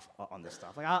bit tough on this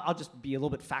stuff. Like, I'll just be a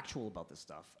little bit factual about this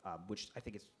stuff, which I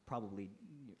think is probably,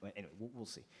 anyway, we'll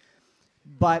see.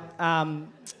 But,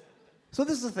 so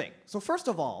this is the thing. So first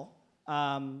of all,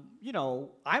 you know,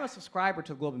 I'm a subscriber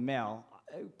to the Globe and Mail,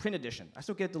 print edition. I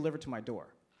still get it delivered to my door.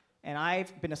 And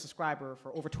I've been a subscriber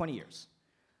for over 20 years.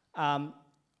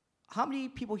 How many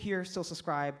people here still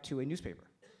subscribe to a newspaper?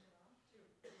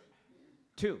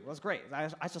 Two. That's great.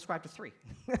 I subscribe to 3.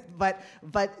 but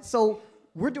so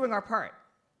we're doing our part.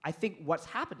 I think what's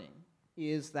happening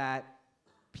is that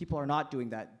people are not doing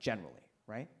that generally,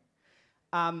 right?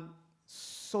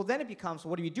 So then it becomes,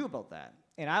 what do you do about that?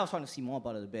 And I was talking to Simon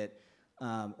about it a bit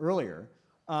earlier.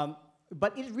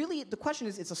 But it really, the question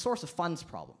is, it's a source of funds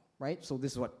problem, right? So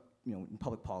this is what, you know, in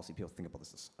public policy, people think about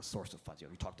this as a source of funds. You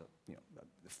know, you talk to, you know,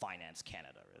 Finance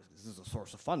Canada. This is a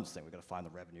source of funds thing. We've got to find the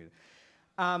revenue.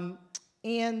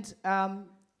 And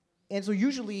so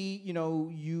usually, you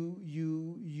know, you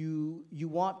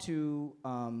want to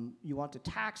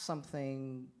tax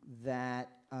something that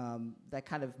that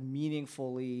kind of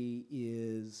meaningfully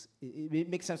is it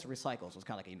makes sense to recycle. So it's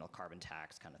kind of like, you know, carbon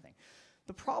tax kind of thing.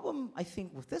 The problem, I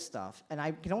think, with this stuff, and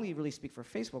I can only really speak for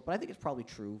Facebook, but I think it's probably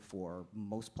true for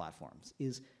most platforms,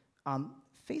 is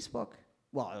Facebook.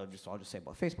 Well, I'll just say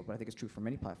about Facebook, but I think it's true for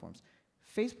many platforms.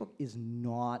 Facebook is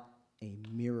not a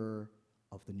mirror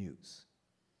of the news.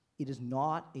 It is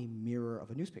not a mirror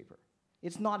of a newspaper.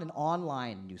 It's not an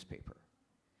online newspaper.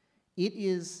 It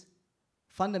is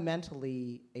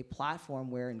fundamentally a platform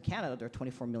where in Canada there are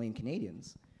 24 million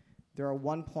Canadians. There are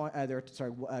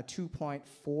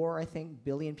 2.4, I think,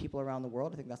 billion people around the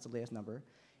world. I think that's the latest number.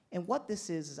 And what this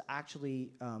is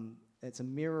actually, it's a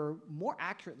mirror, more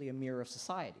accurately a mirror of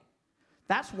society.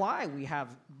 That's why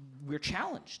we're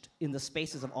challenged in the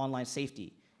spaces of online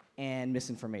safety and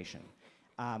misinformation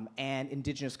and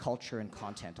indigenous culture and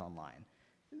content online.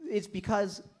 It's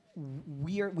because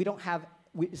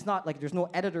it's not like there's no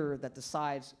editor that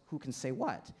decides who can say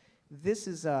what. This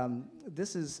is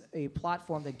a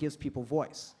platform that gives people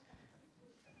voice.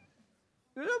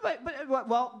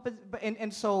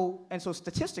 So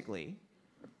statistically,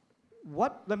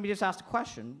 let me just ask the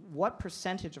question, what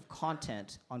percentage of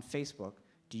content on Facebook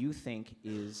do you think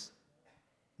is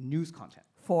news content?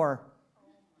 4.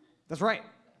 That's right.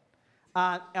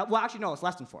 Well, actually, no, it's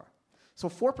less than 4. So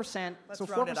 4%. Let's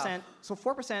round it off. So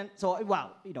 4%. So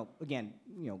well, you know, again,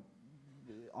 you know,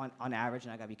 on average,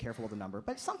 and I gotta be careful of the number,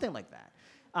 but something like that.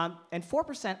 And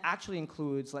 4% actually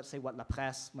includes, let's say, what La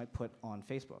Presse might put on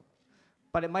Facebook,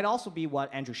 but it might also be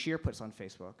what Andrew Scheer puts on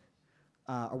Facebook,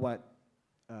 or what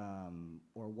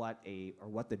the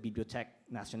Bibliothèque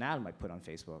Nationale might put on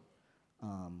Facebook,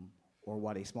 or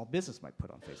what a small business might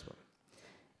put on Facebook.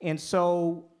 And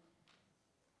so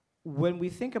when we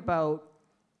think about,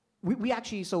 we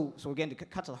actually, so again, to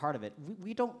cut to the heart of it,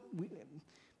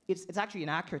 it's actually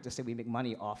inaccurate to say we make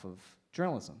money off of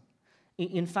journalism.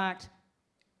 In fact,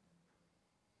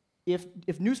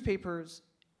 if newspapers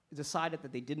decided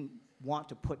that they didn't want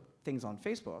to put things on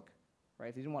Facebook, right?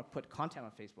 If they didn't want to put content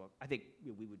on Facebook, I think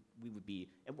we would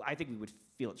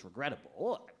feel it's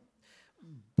regrettable.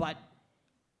 But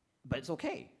it's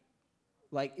okay.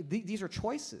 Like these are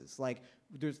choices. Like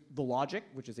there's The Logic,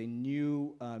 which is a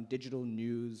new digital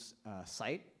news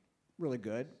site, really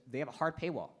good. They have a hard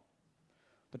paywall.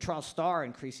 The Toronto Star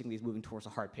increasingly is moving towards a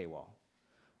hard paywall.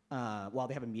 Well,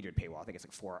 they have a metered paywall. I think it's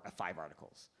like 4 or 5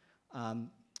 articles.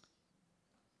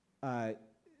 The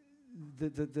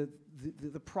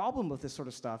problem with this sort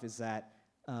of stuff is that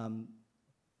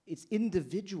it's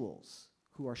individuals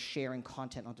who are sharing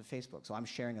content onto Facebook. So I'm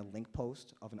sharing a link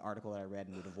post of an article that I read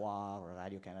in Le Devoir or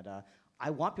Radio-Canada. I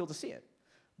want people to see it.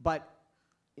 But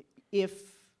if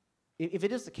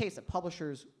it is the case that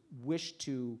publishers wish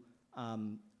to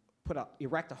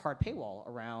erect a hard paywall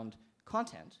around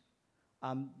content,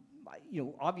 you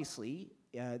know, obviously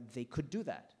they could do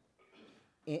that.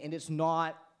 And it's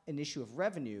not an issue of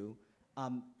revenue.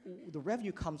 The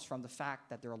revenue comes from the fact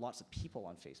that there are lots of people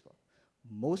on Facebook.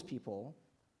 Most people,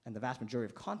 and the vast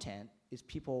majority of content, is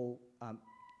people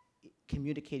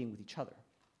communicating with each other.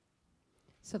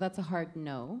 So that's a hard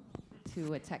no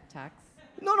to a tech tax.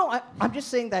 No, I'm just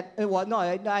saying that,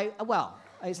 well,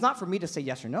 it's not for me to say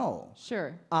yes or no.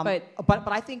 Sure, but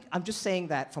I think I'm just saying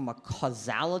that from a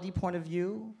causality point of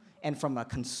view, and from a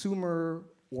consumer,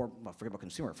 or well, forget about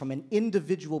consumer, from an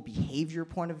individual behavior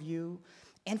point of view,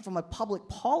 and from a public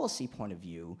policy point of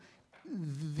view,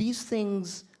 these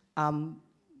things, it's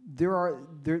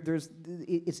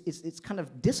kind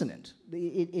of dissonant.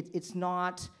 It's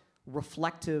not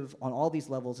reflective on all these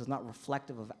levels. It's not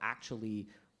reflective of actually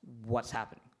what's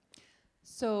happening.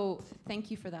 So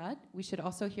thank you for that. We should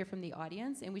also hear from the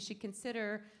audience, and we should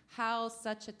consider how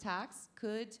such attacks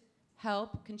could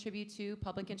help contribute to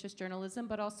public interest journalism,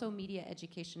 but also media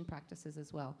education practices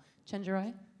as well.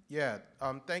 Chenjerai? Yeah,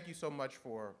 thank you so much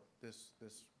for this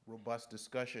robust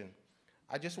discussion.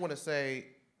 I just want to say,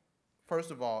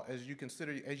 first of all, as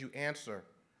you answer,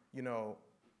 you know,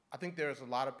 I think there's a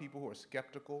lot of people who are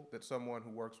skeptical that someone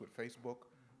who works with Facebook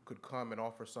could come and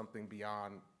offer something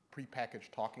beyond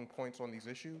prepackaged talking points on these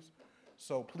issues.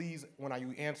 So please, when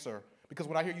you answer, because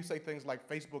when I hear you say things like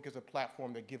Facebook is a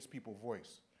platform that gives people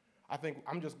voice, I think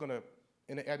I'm just gonna,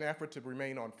 in an effort to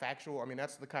remain on factual, I mean,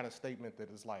 that's the kind of statement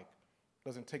that is like,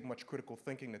 doesn't take much critical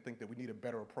thinking to think that we need a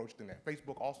better approach than that.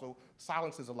 Facebook also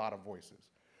silences a lot of voices.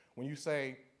 When you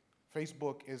say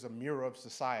Facebook is a mirror of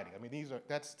society, I mean,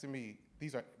 that's to me,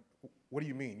 these are, what do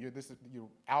you mean? Your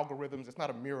algorithms, it's not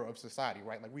a mirror of society,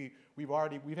 right? Like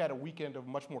we've had a weekend of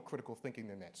much more critical thinking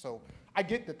than that. So I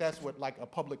get that that's what like a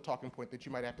public talking point that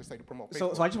you might have to say to promote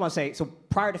Facebook. So I just want to say, so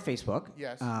prior to Facebook,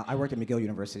 yes. I worked at McGill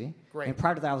University. Great. And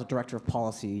prior to that, I was director of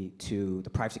policy to the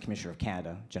Privacy Commissioner of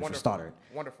Canada, Jennifer Wonderful. Stoddard.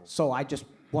 Wonderful. So I just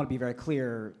want to be very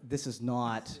clear, this is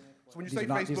not, So when you these say are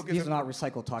not, Facebook these is are not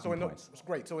recycled talking points. It's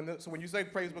great. So when you say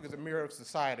Facebook is a mirror of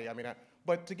society, I mean,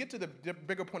 but to get to the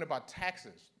bigger point about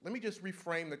taxes, let me just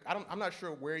reframe I'm not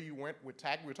sure where you went with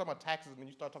tax. We were talking about taxes, and then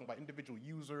you start talking about individual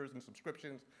users and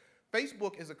subscriptions.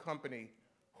 Facebook is a company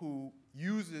who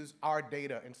uses our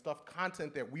data and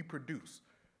content that we produce.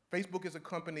 Facebook is a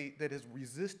company that has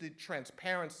resisted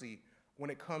transparency when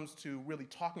it comes to really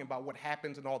talking about what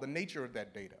happens and all the nature of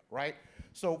that data, right?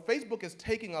 So Facebook is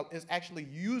actually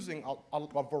using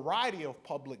a variety of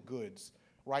public goods,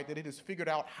 right, that it has figured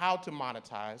out how to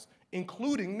monetize,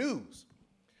 including news.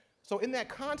 So in that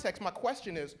context, my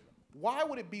question is, why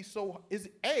would it be so, is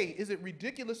it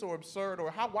ridiculous or absurd,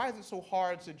 or why is it so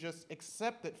hard to just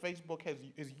accept that Facebook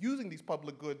is using these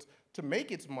public goods to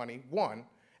make its money, one,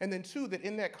 and then two, that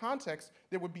in that context,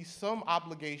 there would be some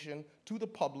obligation to the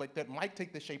public that might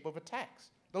take the shape of a tax?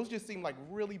 Those just seem like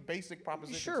really basic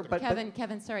propositions. Sure, but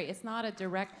Kevin, sorry, it's not a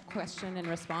direct question and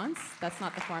response. That's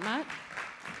not the format.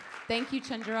 Thank you,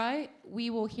 Chenjerai.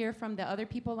 We will hear from the other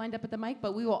people lined up at the mic,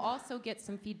 but we will also get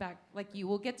some feedback. Like, you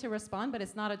will get to respond, but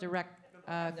it's not a direct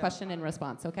question and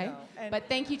response, okay? No. But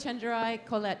thank you, Chenjerai.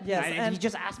 Colette, yes, and he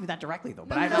just asked me that directly, though.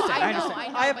 But I know.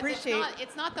 I appreciate.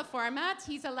 It's not the format.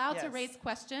 He's allowed to Yes. raise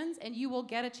questions, and you will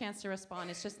get a chance to respond.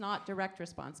 It's just not direct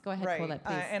response. Go ahead, Right. Colette,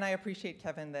 please. And I appreciate,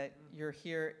 Kevin, that you're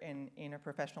here in a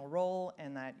professional role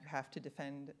and that you have to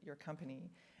defend your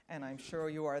company. And I'm sure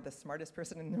you are the smartest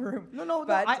person in the room. No,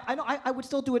 but I would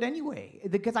still do it anyway,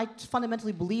 because I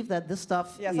fundamentally believe that this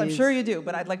stuff yes, is... I'm sure you do,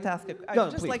 but I'd like to ask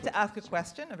please. ask a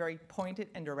question, a very pointed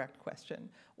and direct question.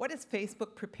 What is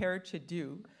Facebook prepared to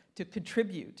do to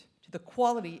contribute to the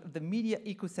quality of the media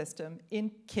ecosystem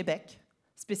in Quebec,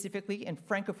 specifically in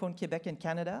Francophone Quebec in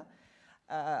Canada?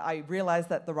 I realize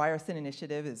that the Ryerson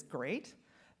initiative is great,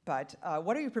 but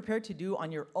what are you prepared to do on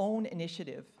your own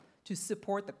initiative to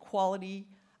support the quality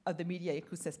of the media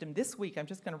ecosystem? This week, I'm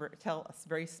just going to tell a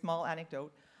very small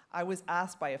anecdote. I was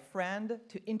asked by a friend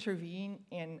to intervene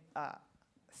in a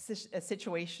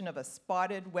situation of a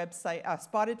spotted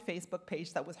Facebook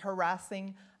page that was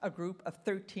harassing a group of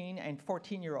 13 and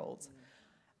 14-year-olds.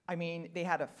 I mean, they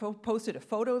had posted a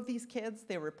photo of these kids.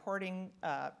 They were reporting,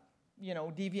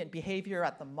 deviant behavior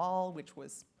at the mall, which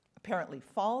was apparently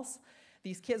false.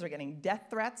 These kids are getting death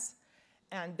threats.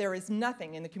 And there is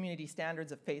nothing in the community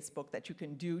standards of Facebook that you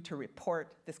can do to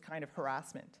report this kind of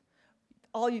harassment.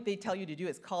 All they tell you to do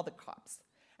is call the cops.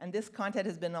 And this content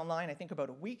has been online, I think, about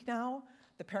a week now.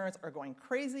 The parents are going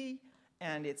crazy,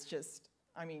 and it's just,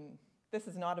 I mean, this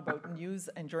is not about news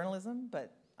and journalism,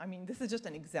 but I mean, this is just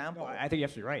an example. No, I think you're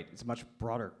absolutely right. It's a much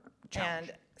broader challenge.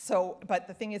 And so, but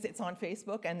the thing is, it's on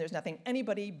Facebook, and there's nothing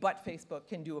anybody but Facebook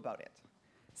can do about it.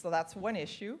 So that's one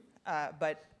issue,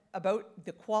 but about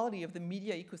the quality of the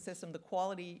media ecosystem, the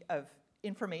quality of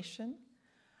information.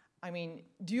 I mean,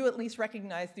 do you at least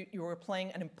recognize that you are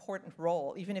playing an important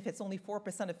role? Even if it's only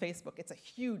 4% of Facebook, it's a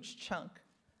huge chunk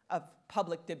of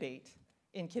public debate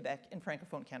in Quebec, in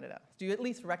Francophone Canada. Do you at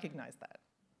least recognize that?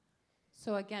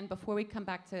 So again, before we come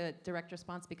back to direct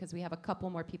response, because we have a couple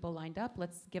more people lined up,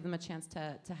 let's give them a chance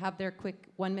to have their quick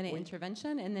 1-minute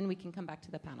intervention, and then we can come back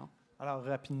to the panel. Alors,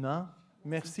 rapidement,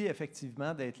 Merci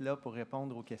effectivement d'être là pour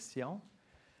répondre aux questions.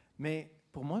 Mais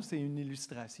pour moi, c'est une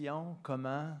illustration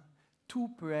comment tout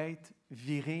peut être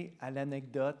viré à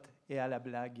l'anecdote et à la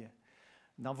blague.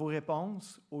 Dans vos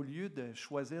réponses, au lieu de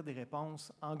choisir des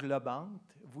réponses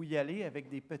englobantes, vous y allez avec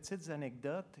des petites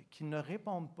anecdotes qui ne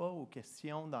répondent pas aux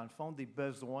questions, dans le fond, des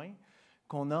besoins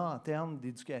qu'on a en termes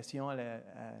d'éducation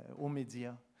aux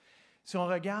médias. Si on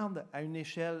regarde à une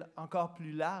échelle encore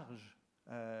plus large,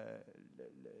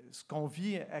 ce qu'on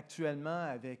vit actuellement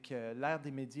avec l'ère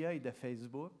des médias et de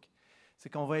Facebook, c'est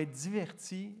qu'on va être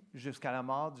diverti jusqu'à la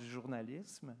mort du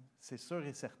journalisme, c'est sûr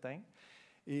et certain.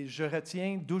 Et je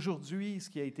retiens d'aujourd'hui ce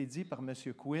qui a été dit par M.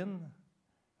 Quinn,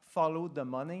 « Follow the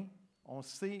money ». On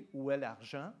sait où est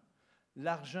l'argent.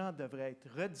 L'argent devrait être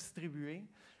redistribué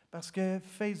parce que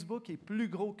Facebook est plus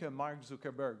gros que Mark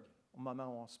Zuckerberg au moment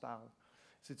où on se parle.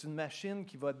 C'est une machine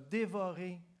qui va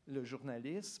dévorer le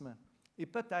journalisme et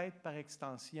peut-être, par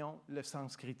extension, le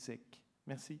sens critique.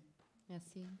 Merci.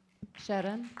 Merci.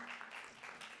 Sharon?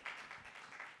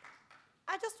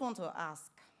 I just want to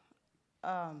ask,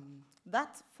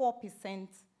 that 4%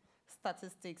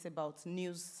 statistics about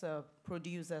news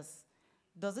producers,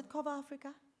 does it cover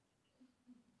Africa?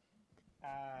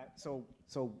 So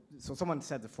someone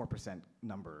said the 4%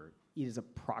 number. It is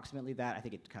approximately that. I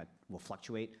think it kind of will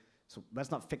fluctuate. So let's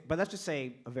not but let's just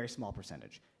say a very small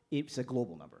percentage. It's a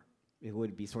global number. It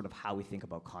would be sort of how we think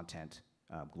about content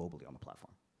globally on the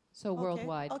platform. So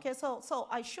worldwide. Okay, so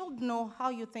I should know how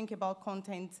you think about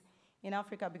content in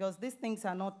Africa, because these things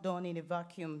are not done in a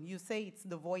vacuum. You say it's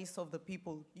the voice of the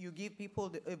people. You give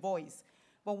people a voice.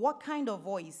 But what kind of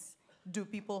voice do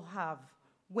people have?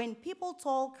 When people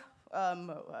talk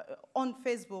on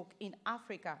Facebook in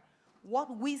Africa,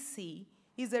 what we see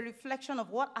is a reflection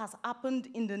of what has happened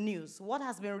in the news, what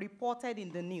has been reported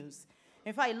in the news.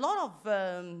 In fact, a lot of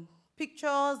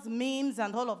pictures, memes,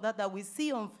 and all of that that we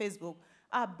see on Facebook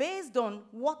are based on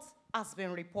what has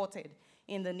been reported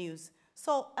in the news.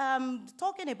 So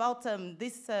talking about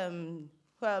this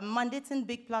mandating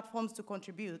big platforms to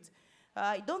contribute,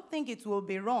 I don't think it will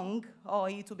be wrong or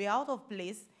it will be out of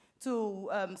place to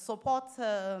support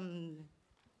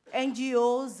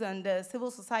NGOs and civil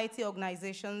society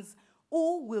organizations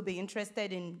who will be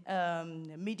interested in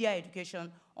media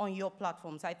education on your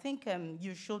platforms. I think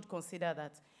you should consider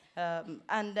that.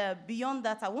 And beyond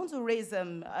that, I want to raise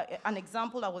an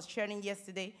example I was sharing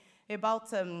yesterday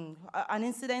about an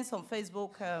incident on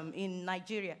Facebook in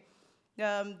Nigeria.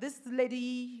 This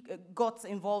lady got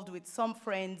involved with some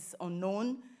friends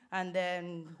unknown and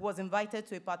then was invited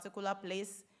to a particular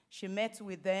place. She met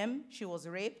with them, she was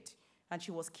raped, and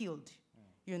she was killed,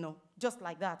 you know, just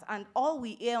like that. And all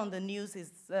we hear on the news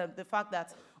is the fact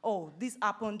that, oh, this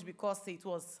happened because it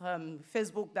was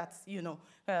Facebook that, you know,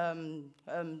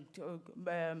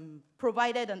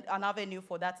 provided an avenue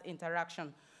for that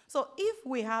interaction. So if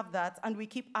we have that and we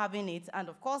keep having it, and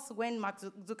of course when Mark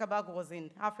Zuckerberg was in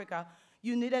Africa,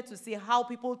 you needed to see how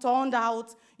people turned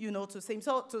out, you know, to see him,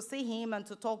 so to see him and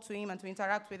to talk to him and to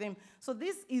interact with him. So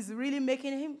this is really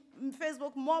making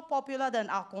Facebook more popular than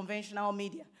our conventional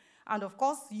media. And of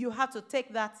course, you have to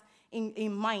take that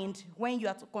in mind when you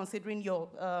are considering your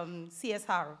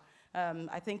CSR.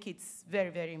 I think it's very,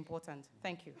 very important.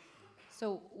 Thank you.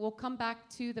 So we'll come back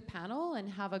to the panel and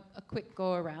have a quick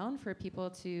go around for people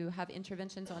to have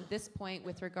interventions on this point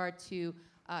with regard to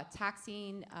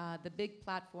taxing the big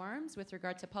platforms with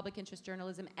regard to public interest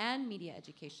journalism and media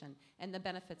education and the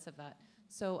benefits of that.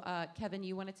 So Kevin,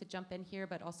 you wanted to jump in here,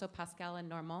 but also Pascal and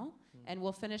Normand, and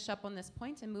we'll finish up on this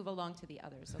point and move along to the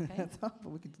others, okay?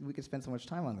 we could spend so much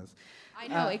time on this. I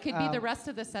know, it could be the rest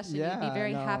of the session. Yeah, You'd be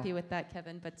very happy with that,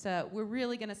 Kevin, but we're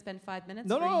really gonna spend 5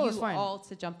 minutes for it's you fine. all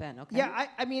to jump in, okay? Yeah,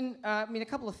 I mean, a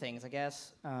couple of things, I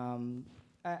guess.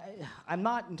 I'm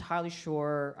not entirely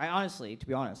sure. Honestly, to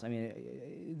be honest, I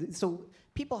mean, so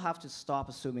people have to stop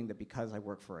assuming that because I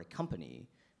work for a company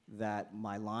that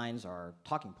my lines are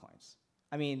talking points.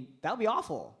 I mean, that would be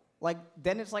awful. Like,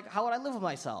 then it's like, how would I live with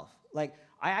myself? Like,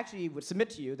 I actually would submit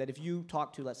to you that if you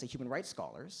talk to, let's say, human rights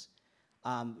scholars,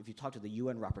 if you talk to the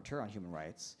UN Rapporteur on Human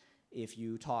Rights, if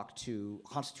you talk to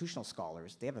constitutional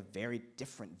scholars, they have a very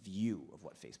different view of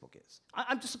what Facebook is.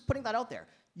 I'm just putting that out there.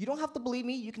 You don't have to believe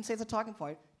me. You can say it's a talking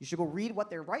point. You should go read what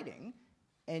they're writing,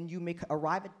 and you may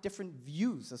arrive at different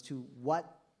views as to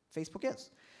what Facebook is.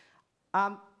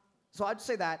 So I'd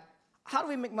say that. How do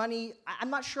we make money? I'm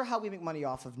not sure how we make money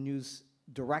off of news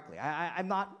directly. I'm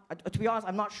not, to be honest,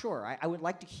 I'm not sure. I would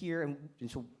like to hear, and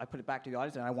so I put it back to the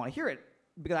audience, and I want to hear it,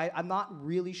 because I'm not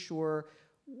really sure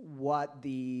what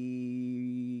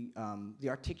the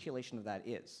articulation of that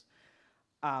is.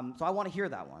 So I want to hear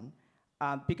that one,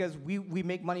 because we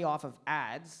make money off of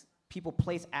ads, people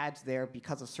place ads there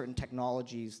because of certain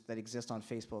technologies that exist on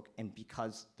Facebook and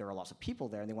because there are lots of people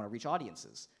there and they want to reach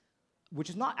audiences, which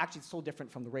is not actually so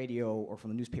different from the radio or from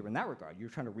the newspaper in that regard. You're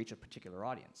trying to reach a particular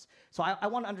audience. So I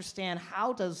want to understand,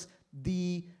 how does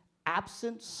the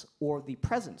absence or the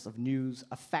presence of news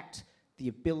affect the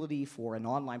ability for an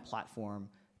online platform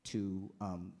to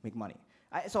make money?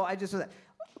 So I just said that.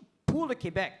 Pour le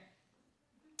Québec,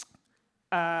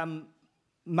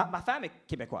 ma femme est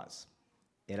québécoise.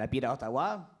 Elle habite à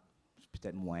Ottawa, c'est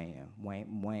peut-être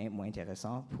moins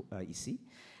intéressant ici.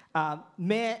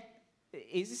 Mais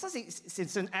et ça,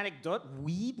 c'est une anecdote,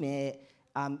 oui, mais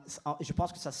je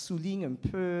pense que ça souligne un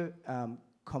peu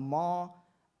comment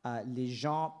les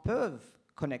gens peuvent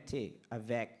connecter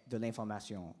avec de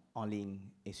l'information en ligne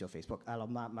et sur Facebook. Alors,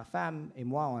 ma femme et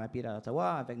moi, on habite à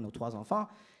Ottawa avec nos 3 enfants.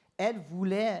 Elle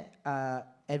voulait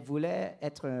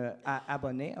être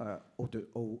abonnée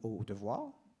au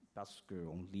Devoir, parce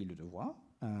qu'on lit le Devoir.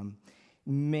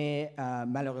 Mais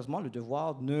malheureusement, le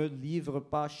Devoir ne livre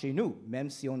pas chez nous, même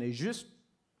si on est juste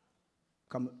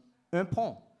comme un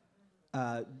pont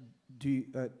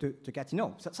de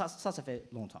Gatineau. Ça fait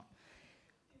longtemps.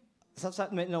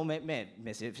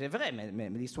 Mais c'est vrai, mais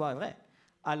l'histoire est vraie.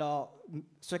 Alors,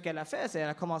 ce qu'elle a fait, c'est qu'elle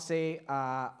a commencé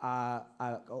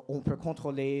on peut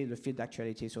contrôler le fil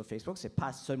d'actualité sur Facebook. C'est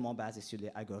pas seulement basé sur les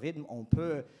algorithmes. On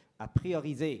peut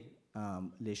prioriser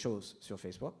les choses sur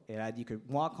Facebook. Et elle a dit que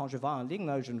moi, quand je vais en ligne,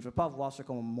 là, je ne veux pas voir ce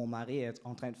que mon mari est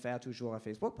en train de faire toujours à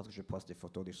Facebook, parce que je poste des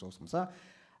photos, des choses comme ça.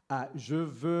 Je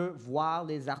veux voir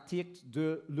les articles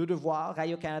de Le Devoir,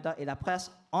 Radio-Canada et la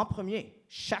presse en premier,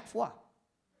 chaque fois.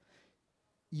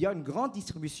 Il y a une grande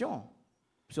distribution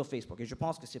sur Facebook. Et je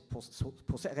pense que c'est pour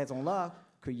cette raison-là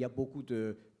qu'il y a beaucoup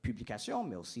de publications,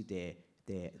 mais aussi des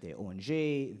ONG,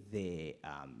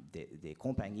 des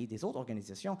compagnies, des autres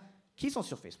organisations qui sont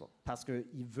sur Facebook, parce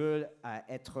qu'ils veulent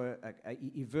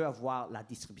ils veulent avoir la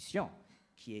distribution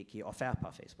qui est offerte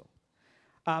par Facebook.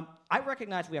 I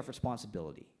recognize we have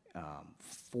responsibility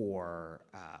for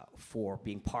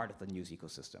being part of the news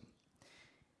ecosystem.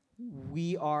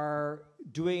 We are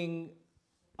doing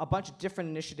a bunch of different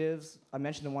initiatives. I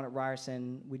mentioned the one at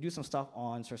Ryerson. We do some stuff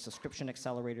on sort of subscription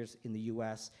accelerators in the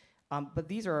U.S. But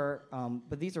these are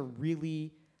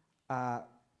really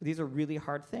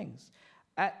hard things.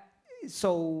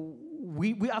 So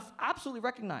we absolutely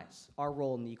recognize our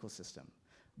role in the ecosystem,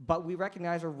 but we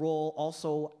recognize our role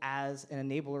also as an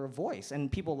enabler of voice.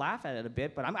 And people laugh at it a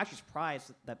bit, but I'm actually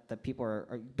surprised that people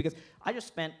are because I just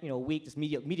spent a week, this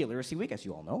media literacy week, as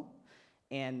you all know,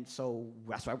 and so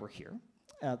that's why we're here.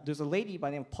 There's a lady by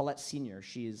the name of Paulette Senior.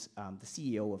 She's the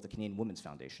CEO of the Canadian Women's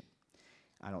Foundation.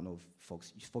 I don't know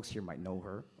if folks here might know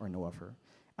her or know of her.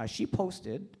 She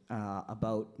posted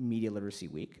about Media Literacy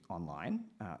Week online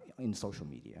in social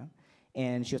media,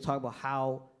 and she was talking about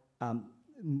how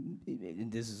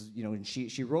this is, and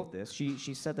she wrote this.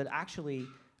 She said that actually,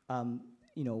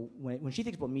 when she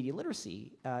thinks about media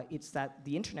literacy, it's that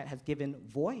the internet has given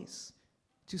voice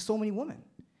to so many women.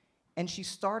 And she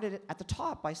started at the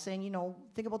top by saying,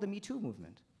 think about the Me Too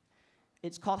movement.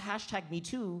 It's called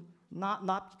 #MeToo,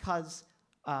 not because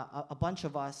a bunch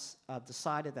of us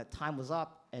decided that time was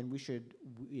up and we should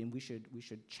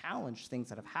challenge things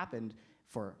that have happened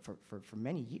for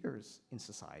many years in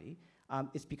society.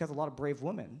 It's because a lot of brave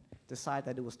women decide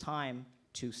that it was time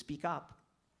to speak up,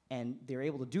 and they're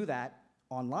able to do that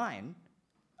online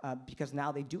because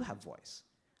now they do have voice.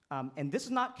 And this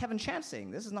is not Kevin Chan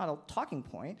saying, this is not a talking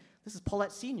point. This is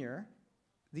Paulette Senior,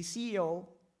 the CEO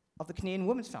of the Canadian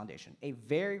Women's Foundation, a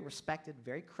very respected,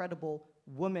 very credible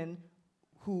woman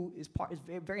who is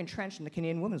very entrenched in the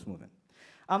Canadian women's movement.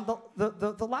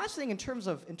 The last thing in terms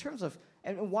of,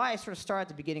 and why I sort of started at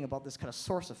the beginning about this kind of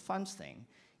source of funds thing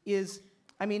is,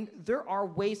 there are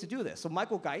ways to do this. So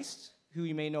Michael Geist, who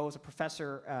you may know is a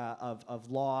professor of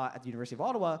law at the University of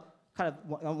Ottawa, kind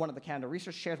of one of the Canada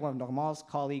Research Chairs, one of Normand's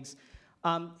colleagues,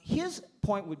 his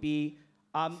point would be,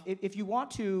 if you want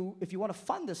to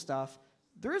fund this stuff,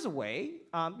 there is a way.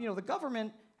 The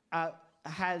government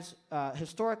has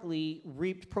historically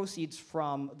reaped proceeds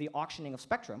from the auctioning of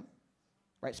spectrum,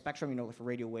 right? Spectrum, for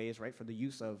radio waves, right? For the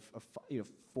use of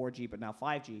 4G, but now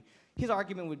 5G. His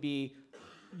argument would be,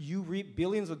 you reap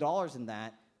billions of dollars in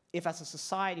that. If as a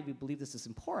society we believe this is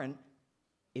important,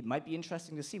 it might be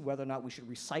interesting to see whether or not we should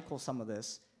recycle some of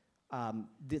this,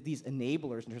 these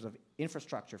enablers in terms of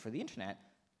infrastructure for the internet,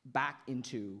 back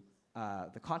into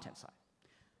the content side.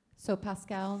 So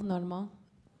Pascal, Normand.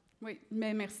 Oui,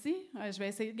 mais merci. Je vais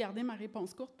essayer de garder ma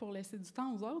réponse courte pour laisser du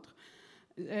temps aux autres.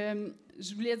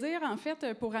 Je voulais dire, en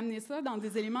fait, pour amener ça dans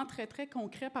des éléments très, très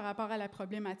concrets par rapport à la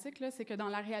problématique, c'est que dans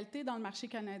la réalité, dans le marché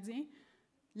canadien,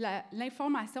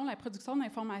 l'information, la production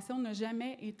d'information n'a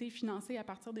jamais été financée à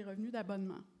partir des revenus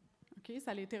d'abonnement. Okay?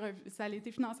 Ça a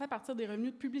été financé à partir des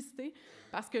revenus de publicité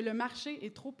parce que le marché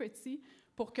est trop petit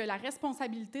pour que la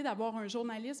responsabilité d'avoir un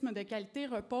journalisme de qualité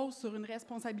repose sur une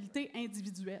responsabilité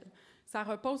individuelle. Ça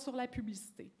repose sur la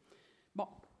publicité. Bon,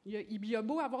 il y a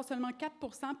beau avoir seulement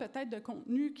 4% peut-être de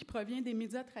contenu qui provient des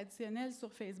médias traditionnels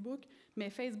sur Facebook, mais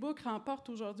Facebook remporte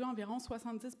aujourd'hui environ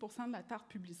 70% de la tarte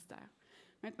publicitaire.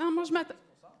 Maintenant, moi, je m'attends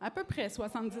à peu près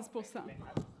 70%.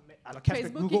 Alors,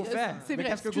 qu'est-ce que Google fait? C'est vrai,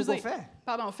 qu'est-ce que Google fait?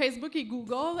 Pardon, Facebook et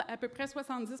Google, à peu près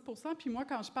 70%. Puis moi,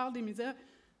 quand je parle des médias,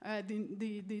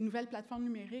 des nouvelles plateformes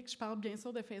numériques, je parle bien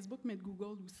sûr de Facebook, mais de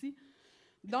Google aussi.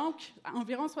 Donc,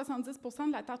 environ 70%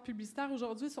 de la tarte publicitaire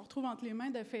aujourd'hui se retrouve entre les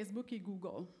mains de Facebook et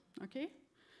Google. OK?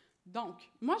 Donc,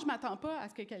 moi, je ne m'attends pas à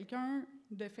ce que quelqu'un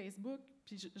de Facebook,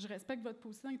 puis je respecte votre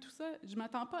position et tout ça, je ne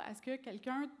m'attends pas à ce que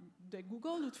quelqu'un de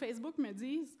Google ou de Facebook me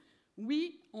dise «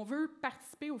 Oui, on veut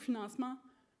participer au financement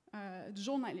du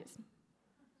journalisme. »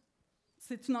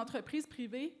 C'est une entreprise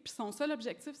privée, puis son seul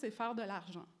objectif, c'est faire de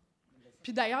l'argent.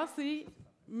 Puis d'ailleurs,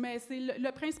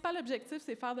 le principal objectif,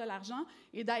 c'est faire de l'argent.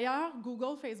 Et d'ailleurs,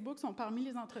 Google, Facebook sont parmi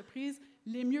les entreprises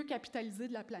les mieux capitalisées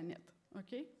de la planète.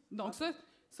 OK? Donc ça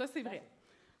c'est vrai.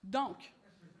 Donc,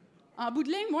 en bout de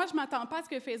ligne, moi, je ne m'attends pas à ce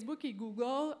que Facebook et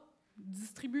Google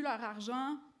distribuent leur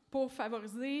argent pour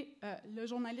favoriser le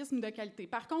journalisme de qualité.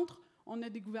 Par contre, on a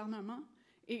des gouvernements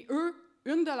et eux,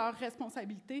 une de leurs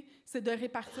responsabilités, c'est de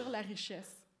répartir la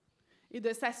richesse et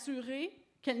de s'assurer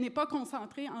qu'elle n'est pas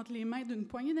concentrée entre les mains d'une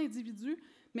poignée d'individus,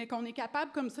 mais qu'on est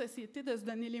capable, comme société, de se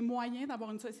donner les moyens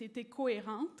d'avoir une société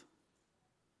cohérente.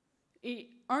 Et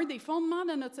un des fondements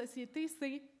de notre société,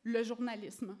 c'est le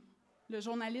journalisme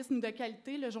de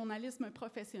qualité, le journalisme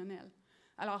professionnel.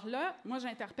 Alors là, moi,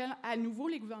 j'interpelle à nouveau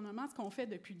les gouvernements, ce qu'on fait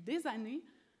depuis des années.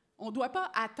 On ne doit pas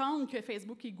attendre que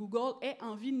Facebook et Google aient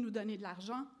envie de nous donner de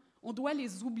l'argent. On doit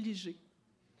les obliger.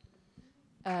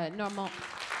 Normand.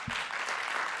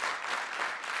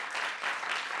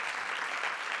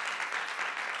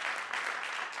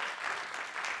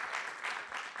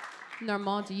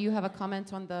 Normand, do you have a comment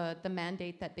on the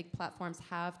mandate that big platforms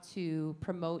have to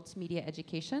promote media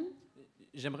education?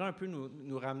 J'aimerais un peu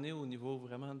nous ramener au niveau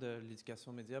vraiment de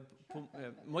l'éducation aux médias.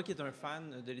 Moi qui est un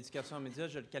fan de l'éducation aux médias,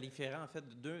 je le qualifierais en fait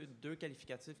de deux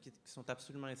qualificatifs qui sont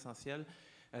absolument essentiels,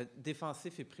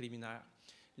 défensif et préliminaire.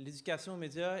 L'éducation aux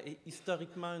médias est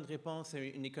historiquement une réponse à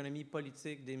une économie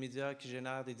politique des médias qui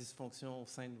génère des dysfonctions au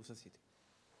sein de nos sociétés,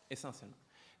 essentiellement.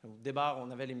 Au départ,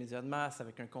 on avait les médias de masse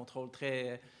avec un contrôle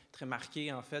très, très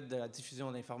marqué, en fait, de la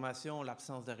diffusion d'informations,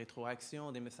 l'absence de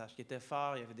rétroaction, des messages qui étaient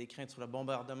forts. Il y avait des craintes sur le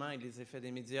bombardement et les effets des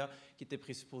médias qui étaient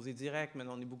présupposés directs.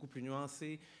 Maintenant, on est beaucoup plus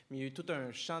nuancé. Mais il y a eu tout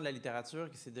un champ de la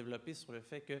littérature qui s'est développé sur le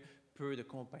fait que peu de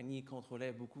compagnies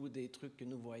contrôlaient beaucoup des trucs que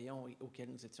nous voyons et auxquels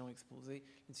nous étions exposés.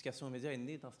 L'éducation aux médias est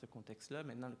née dans ce contexte-là.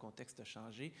 Maintenant, le contexte a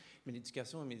changé. Mais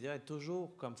l'éducation aux médias est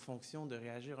toujours comme fonction de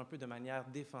réagir un peu de manière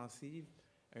défensive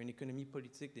à une économie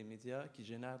politique des médias qui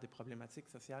génère des problématiques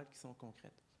sociales qui sont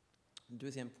concrètes.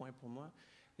 Deuxième point pour moi,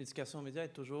 l'éducation aux médias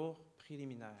est toujours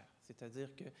préliminaire,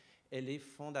 c'est-à-dire qu'elle est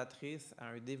fondatrice à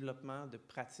un développement de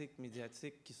pratiques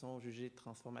médiatiques qui sont jugées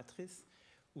transformatrices,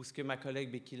 ou ce que ma collègue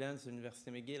Becky Lenz de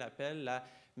l'Université McGill appelle la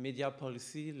media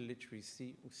policy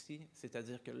literacy aussi,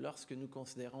 c'est-à-dire que lorsque nous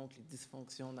considérons que les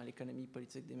dysfonctions dans l'économie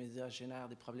politique des médias génèrent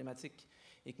des problématiques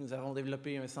et que nous avons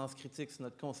développé un sens critique sur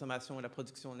notre consommation et la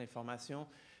production de l'information,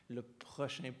 le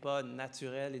prochain pas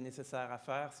naturel et nécessaire à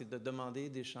faire, c'est de demander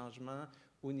des changements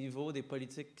au niveau des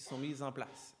politiques qui sont mises en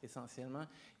place, essentiellement.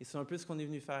 Et c'est un peu ce qu'on est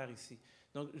venu faire ici.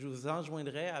 Donc, je vous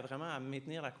enjoindrais vraiment à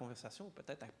maintenir la conversation,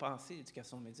 peut-être à penser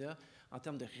l'éducation aux médias en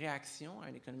termes de réaction à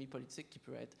une économie politique qui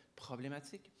peut être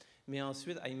problématique, mais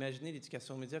ensuite à imaginer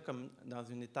l'éducation aux médias comme dans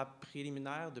une étape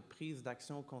préliminaire de prise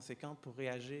d'action conséquente pour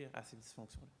réagir à ces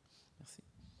dysfonctions-là. Merci.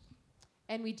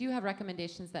 And we do have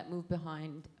recommendations that move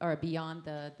behind or beyond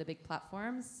the big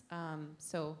platforms,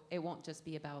 so it won't just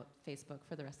be about Facebook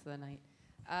for the rest of the night.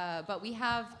 But we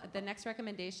have the next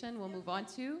recommendation we'll move on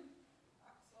to.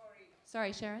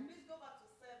 Sorry, Sharon? Please go back to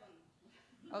 7.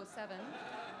 Oh, 7.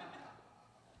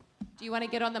 Do you want to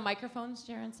get on the microphones,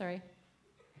 Sharon? Sorry.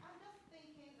 I'm just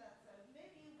thinking that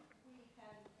maybe we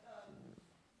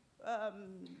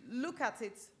can look at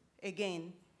it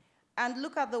again and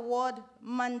look at the word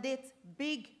mandate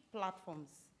big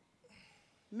platforms.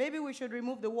 Maybe we should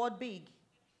remove the word big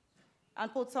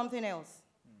and put something else.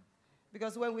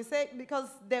 Because when we say, because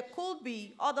there could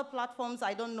be other platforms,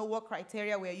 I don't know what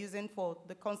criteria we're using for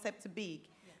the concept big.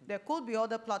 There could be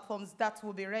other platforms that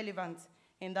will be relevant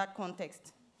in that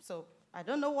context. So I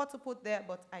don't know what to put there,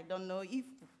 but I don't know if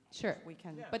Sure. We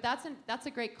can. But that's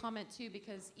a great comment too,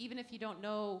 because even if you don't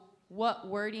know what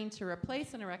wording to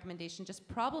replace in a recommendation, just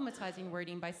problematizing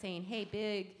wording by saying, hey,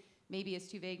 big, maybe it's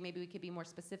too vague, maybe we could be more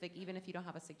specific, even if you don't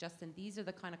have a suggestion. These are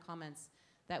the kind of comments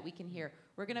that we can hear.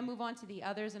 We're going to move on to the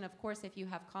others, and of course, if you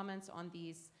have comments on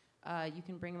these, you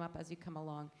can bring them up as you come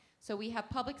along. So we have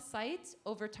public sites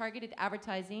over targeted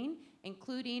advertising,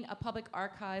 including a public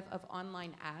archive of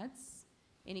online ads.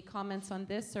 Any comments on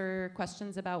this or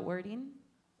questions about wording?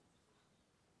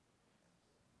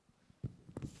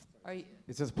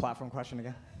 Is this a platform question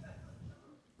again?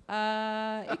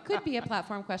 It could be a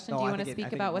platform question. No, Do you I want to think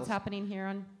speak about what's happening here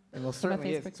on Well,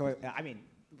 certainly Facebook? is. So, I mean,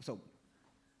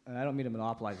 and I don't mean to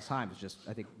monopolize the time, it's just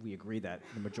I think we agree that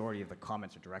the majority of the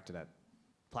comments are directed at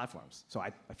platforms. So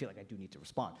I feel like I do need to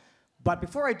respond. But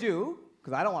before I do,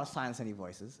 because I don't want to silence any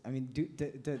voices, I mean,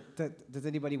 does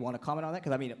anybody want to comment on that?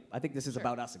 Because I mean, I think this is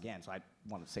about us again, so I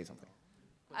want to say something.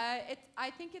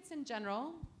 I think it's in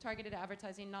general, targeted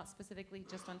advertising, not specifically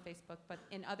just on Facebook, but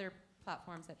in other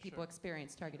platforms that people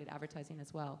experience targeted advertising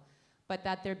as well. But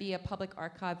that there be a public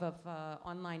archive of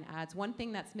online ads. One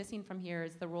thing that's missing from here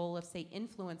is the role of, say,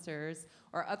 influencers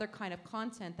or other kind of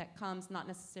content that comes not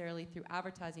necessarily through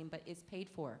advertising, but is paid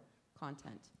for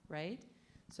content, right?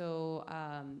 So,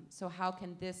 so how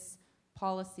can this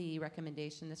policy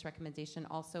recommendation, this recommendation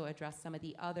also address some of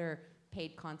the other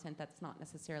paid content that's not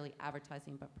necessarily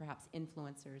advertising, but perhaps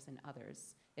influencers and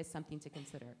others, is something to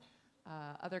consider.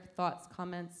 Other thoughts,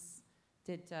 comments?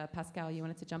 Did Pascal, you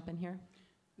wanted to jump in here?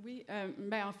 Oui,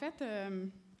 ben en fait,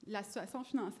 la situation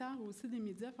financière aussi des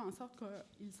médias fait en sorte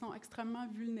qu'ils sont extrêmement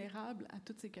vulnérables à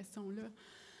toutes ces questions-là.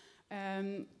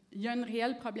 Il y a une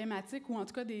réelle problématique, ou en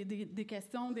tout cas des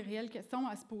questions, des réelles questions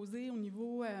à se poser au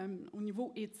niveau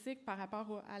éthique par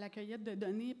rapport à la cueillette de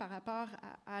données, par rapport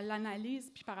à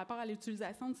l'analyse, puis par rapport à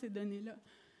l'utilisation de ces données-là.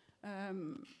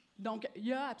 Donc, il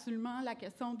y a absolument la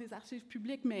question des archives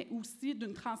publiques, mais aussi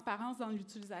d'une transparence dans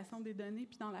l'utilisation des données,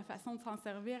 puis dans la façon de s'en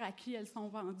servir, à qui elles sont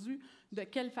vendues, de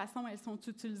quelle façon elles sont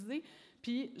utilisées.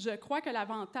 Puis, je crois que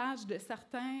l'avantage de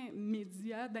certains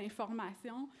médias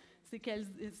d'information, c'est que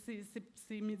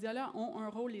ces médias-là ont un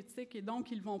rôle éthique et donc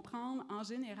ils vont prendre en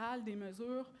général des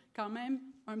mesures quand même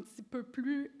un petit peu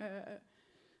plus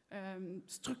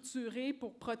structurées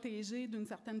pour protéger d'une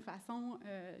certaine façon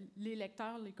les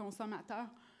lecteurs, les consommateurs.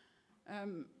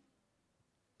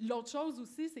 L'autre chose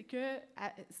aussi, c'est que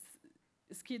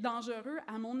ce qui est dangereux,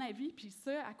 à mon avis, puis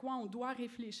ce à quoi on doit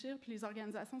réfléchir, puis les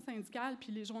organisations syndicales,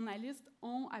 puis les journalistes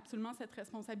ont absolument cette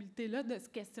responsabilité-là de se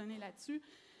questionner là-dessus,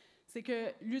 c'est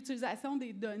que l'utilisation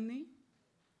des données,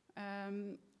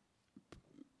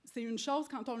 c'est une chose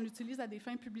quand on l'utilise à des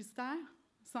fins publicitaires,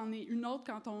 c'en est une autre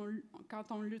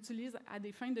quand on l'utilise à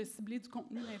des fins de cibler du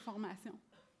contenu d'information.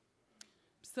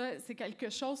 Puis ça, c'est quelque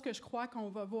chose que je crois qu'on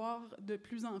va voir de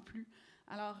plus en plus.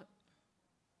 Alors,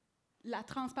 la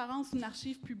transparence d'une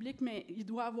archive publique, mais il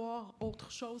doit y avoir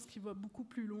autre chose qui va beaucoup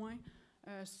plus loin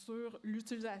sur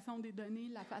l'utilisation des données,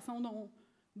 la façon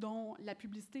dont la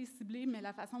publicité est ciblée, mais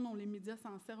la façon dont les médias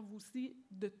s'en servent aussi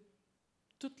de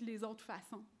toutes les autres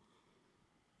façons.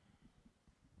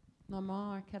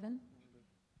 Normand or Kevin?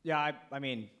 Yeah, I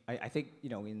mean, I think, you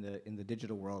know, in the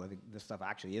digital world, I think this stuff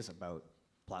actually is about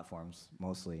platforms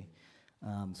mostly.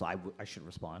 So I should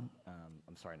respond.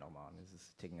 I'm sorry, Normand, this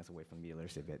is taking us away from media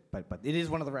literacy a bit, but it is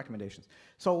one of the recommendations.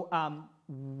 So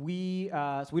we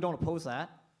don't oppose that.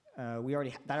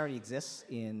 That already exists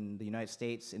in the United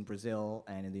States, in Brazil,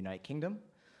 and in the United Kingdom.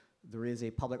 There is a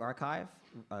public archive,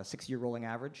 6-year rolling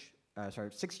average.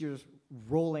 6 years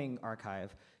rolling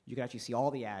archive. You can actually see all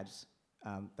the ads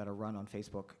that are run on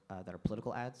Facebook that are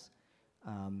political ads.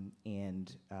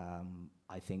 And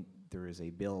I think there is a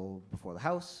bill before the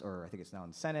House, or I think it's now in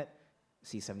the Senate,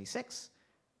 C-76,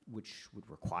 which would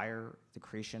require the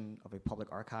creation of a public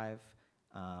archive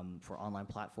for online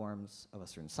platforms of a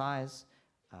certain size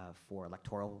for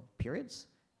electoral periods.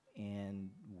 And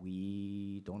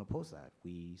we don't oppose that.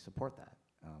 We support that.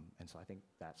 And so I think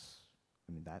that's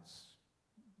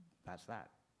that.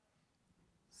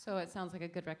 So it sounds like a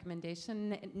good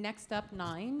recommendation. Next up,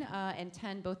 9 and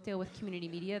 10 both deal with community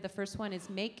media. The first one is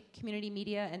make community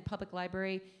media and public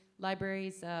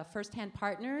libraries first-hand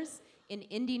partners in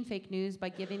ending fake news by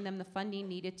giving them the funding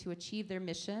needed to achieve their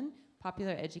mission,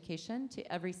 popular education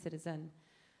to every citizen.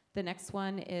 The next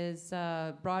one is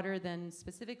broader than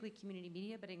specifically community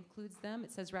media, but includes them.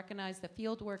 It says recognize the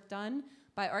field work done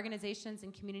by organizations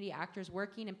and community actors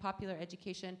working in popular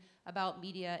education about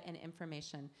media and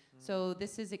information. So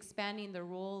this is expanding the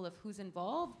role of who's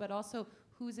involved, but also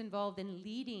who's involved in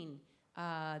leading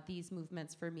these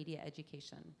movements for media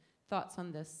education. Thoughts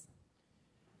on this?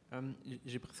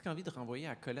 J'ai presque envie de renvoyer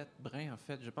à Colette Brun, en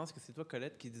fait. Je pense que c'est toi,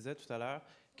 Colette, qui disais tout à l'heure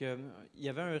qu'il y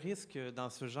avait un risque dans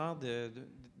ce genre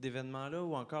d'événements-là,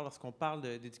 ou encore lorsqu'on parle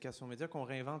d'éducation média, qu'on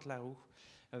réinvente la roue.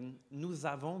 Nous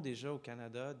avons déjà au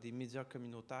Canada des médias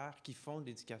communautaires qui font de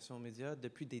l'éducation aux médias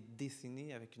depuis des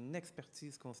décennies avec une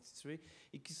expertise constituée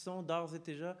et qui sont d'ores et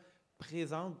déjà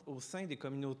présentes au sein des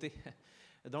communautés.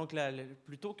 Donc,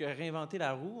 plutôt que réinventer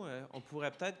la roue, on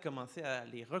pourrait peut-être commencer à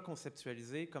les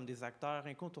reconceptualiser comme des acteurs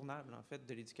incontournables, en fait,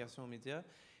 de l'éducation aux médias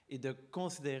et de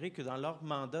considérer que dans leur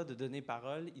mandat de donner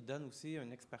parole, ils donnent aussi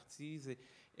une expertise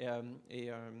et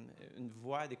une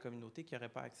voix à des communautés qui n'auraient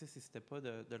pas accès si ce n'était pas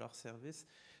de leur service.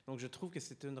 Donc, je trouve que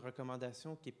c'est une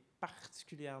recommandation qui est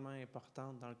particulièrement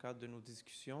importante dans le cadre de nos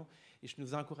discussions. Et je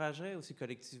nous encouragerais aussi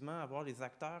collectivement à voir les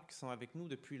acteurs qui sont avec nous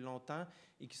depuis longtemps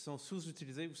et qui sont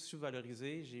sous-utilisés ou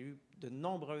sous-valorisés. J'ai eu de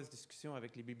nombreuses discussions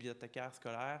avec les bibliothécaires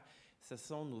scolaires. Ce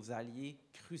sont nos alliés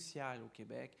cruciaux au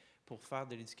Québec pour faire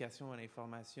de l'éducation à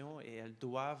l'information et elles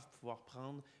doivent pouvoir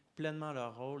prendre pleinement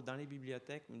leur rôle dans les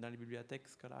bibliothèques, mais dans les bibliothèques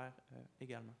scolaires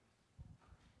également.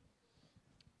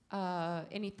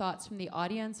 Any thoughts from the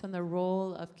audience on the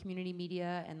role of community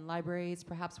media and libraries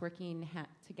perhaps working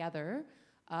together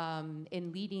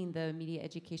in leading the media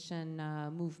education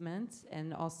movement,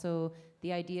 and also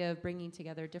the idea of bringing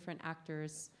together different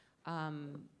actors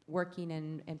working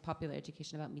in popular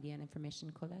education about media and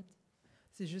information? Colette?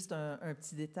 C'est juste un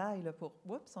petit détail là, pour...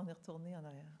 Oups, on est retourné en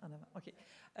arrière, en avant. OK.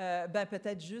 Ben,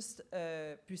 peut-être juste,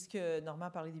 puisque Normand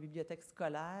parlait des bibliothèques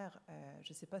scolaires,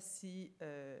 je ne sais pas si...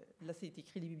 là, c'est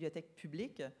écrit les bibliothèques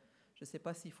publiques. Je ne sais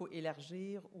pas s'il faut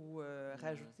élargir ou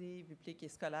rajouter public et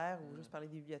scolaire ou juste parler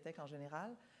des bibliothèques en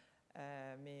général.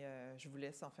 Mais je vous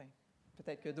laisse, enfin.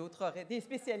 Peut-être que d'autres auraient... Des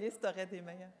spécialistes auraient des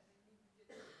meilleurs...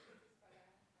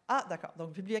 Ah, d'accord.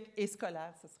 Donc, bibliothèque et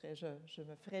scolaire, ce serait, je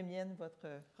me ferais mienne votre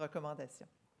recommandation.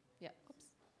 Yeah.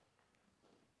 Oops.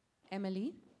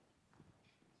 Emily?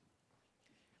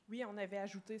 Oui, on avait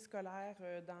ajouté scolaire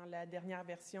dans la dernière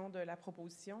version de la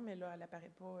proposition, mais là, elle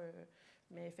n'apparaît pas.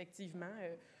 Mais effectivement,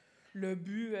 le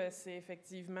but, c'est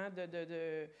effectivement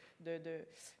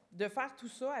de faire tout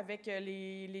ça avec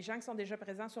les gens qui sont déjà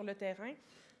présents sur le terrain.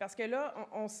 Parce que là,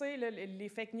 on sait, là, les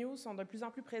fake news sont de plus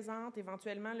en plus présentes.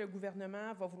 Éventuellement, le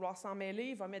gouvernement va vouloir s'en mêler,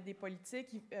 il va mettre des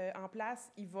politiques en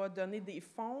place, il va donner des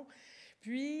fonds.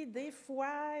 Puis, des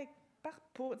fois,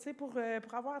 pour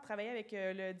avoir à travailler avec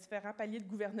les différents paliers de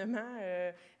gouvernement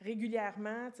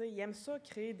régulièrement, ils aiment ça,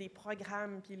 créer des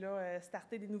programmes, puis là,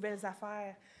 starter des nouvelles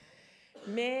affaires.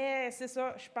 Mais c'est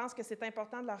ça, je pense que c'est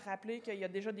important de leur rappeler qu'il y a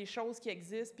déjà des choses qui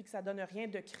existent puis que ça ne donne rien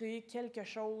de créer quelque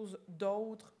chose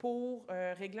d'autre pour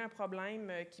régler un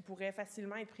problème qui pourrait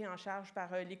facilement être pris en charge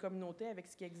par les communautés avec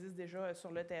ce qui existe déjà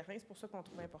sur le terrain. C'est pour ça qu'on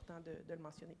trouve important de le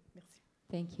mentionner. Merci.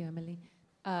 Thank you, Emily.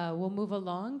 We'll move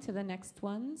along to the next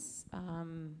ones.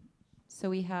 So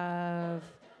we have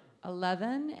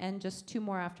 11 and just 2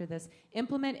 more after this.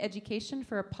 Implement education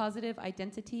for a positive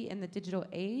identity in the digital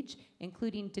age,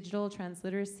 including digital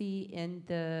transliteracy in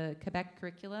the Quebec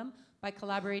curriculum by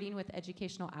collaborating with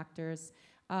educational actors.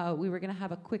 We were going to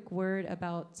have a quick word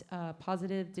about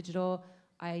positive digital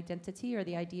identity, or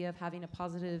the idea of having a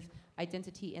positive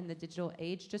identity in the digital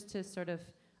age, just to sort of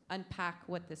unpack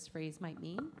what this phrase might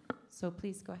mean. So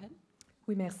please go ahead.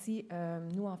 Oui, merci.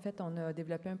 Nous, en fait, on a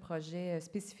développé un projet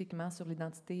spécifiquement sur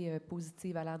l'identité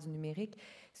positive à l'ère du numérique.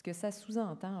 Ce que ça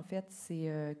sous-entend, en fait,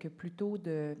 c'est que plutôt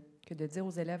que de dire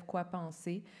aux élèves quoi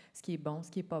penser, ce qui est bon, ce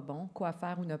qui n'est pas bon, quoi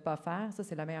faire ou ne pas faire, ça,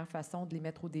 c'est la meilleure façon de les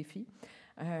mettre au défi.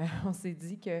 On s'est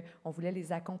dit qu'on voulait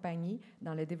les accompagner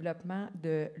dans le développement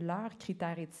de leurs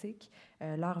critères éthiques,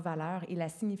 leurs valeurs et la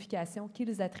signification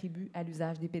qu'ils attribuent à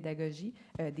l'usage des pédagogies,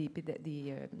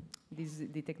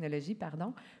 des technologies,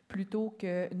 plutôt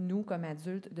que nous, comme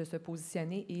adultes, de se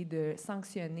positionner et de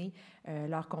sanctionner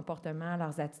leur comportement,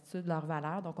 leurs attitudes, leurs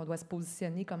valeurs. Donc, on doit se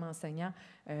positionner comme enseignant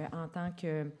en tant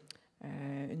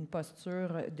qu'une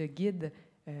posture de guide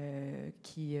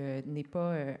qui n'est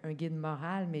pas un guide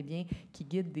moral, mais bien qui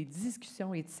guide des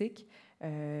discussions éthiques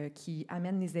qui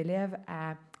amènent les élèves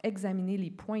à examiner les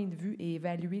points de vue et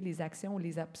évaluer les actions ou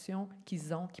les options qu'ils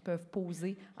peuvent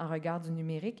poser en regard du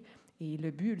numérique. Et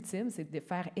le but ultime, c'est de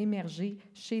faire émerger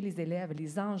chez les élèves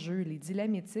les enjeux, les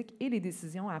dilemmes éthiques et les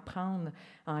décisions à prendre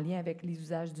en lien avec les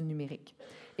usages du numérique.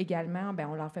 Également, ben,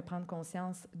 on leur fait prendre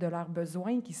conscience de leurs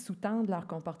besoins qui sous-tendent leur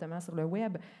comportement sur le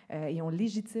web et on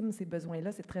légitime ces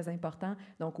besoins-là, c'est très important.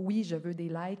 Donc oui, je veux des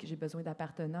likes, j'ai besoin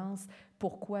d'appartenance.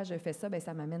 Pourquoi je fais ça? Bien,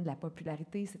 ça m'amène de la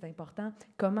popularité, c'est important.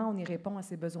 Comment on y répond à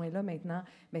ces besoins-là maintenant?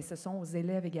 Bien, ce sont aux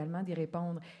élèves également d'y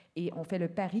répondre. Et on fait le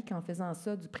pari qu'en faisant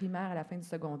ça du primaire à la fin du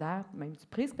secondaire, même du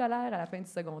préscolaire à la fin du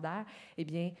secondaire, eh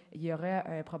bien, il y aura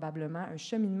probablement un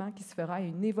cheminement qui se fera et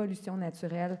une évolution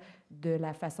naturelle de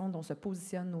la façon dont se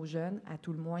positionnent nos jeunes, à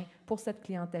tout le moins. Pour cette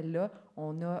clientèle-là,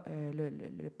 on a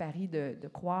le pari de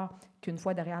croire qu'une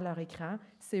fois derrière leur écran,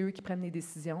 c'est eux qui prennent les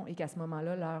décisions et qu'à ce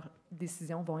moment-là, leurs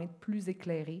décisions vont être plus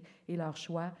éclairées et leurs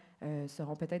choix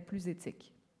seront peut-être plus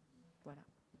éthiques. Voilà.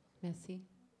 Merci.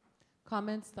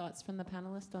 Comments, thoughts from the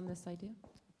panelists on this idea?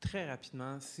 Très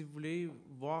rapidement, si vous voulez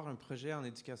voir un projet en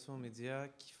éducation aux médias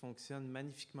qui fonctionne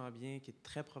magnifiquement bien, qui est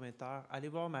très prometteur, allez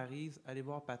voir Maryse, allez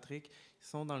voir Patrick. Ils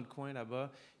sont dans le coin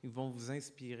là-bas. Ils vont vous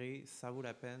inspirer. Ça vaut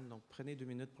la peine. Donc, prenez 2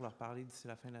 minutes pour leur parler d'ici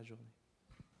la fin de la journée.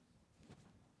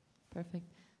 Perfect.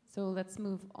 So let's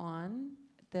move on.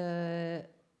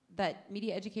 That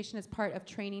media education is part of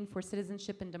training for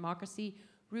citizenship and democracy,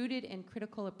 rooted in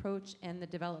critical approach and the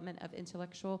development of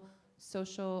intellectual,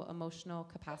 social, emotional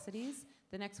capacities.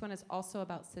 The next one is also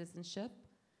about citizenship.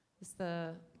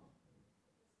 That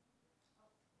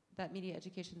media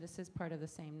education, this is part of the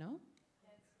same, no?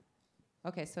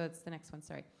 Okay, so it's the next one,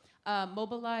 sorry.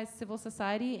 Mobilize civil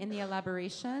society in the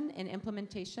elaboration and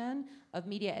implementation of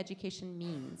media education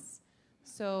means.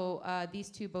 So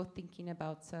these two both thinking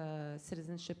about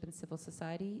citizenship and civil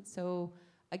society. So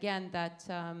again, that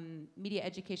media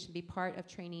education be part of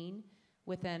training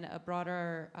within a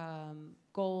broader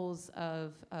goals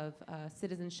of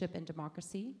citizenship and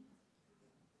democracy.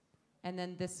 And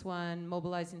then this one,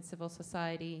 mobilizing civil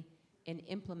society in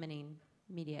implementing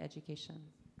media education.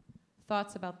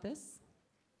 Thoughts about this?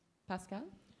 Pascal?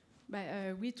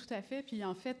 Ben, oui, tout à fait. Puis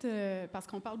en fait, parce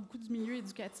qu'on parle beaucoup du milieu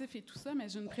éducatif et tout ça, mais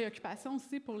j'ai une préoccupation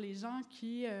aussi pour les gens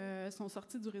qui sont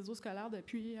sortis du réseau scolaire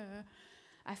depuis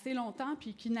assez longtemps,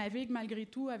 puis qui naviguent malgré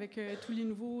tout avec tous les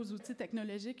nouveaux outils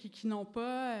technologiques et qui n'ont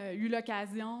pas eu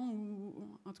l'occasion,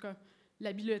 ou en tout cas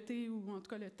l'habileté, ou en tout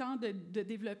cas le temps de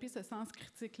développer ce sens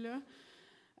critique-là.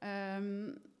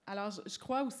 Alors, je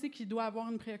crois aussi qu'il doit y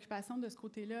avoir une préoccupation de ce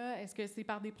côté-là. Est-ce que c'est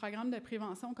par des programmes de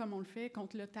prévention, comme on le fait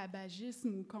contre le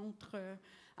tabagisme ou contre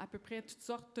à peu près toutes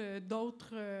sortes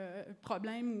d'autres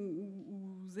problèmes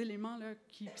ou éléments là,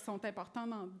 qui sont importants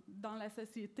dans la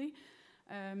société?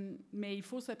 Mais il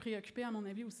faut se préoccuper, à mon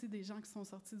avis, aussi des gens qui sont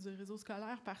sortis du réseau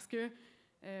scolaire parce que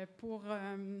pour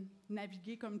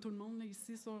naviguer comme tout le monde là,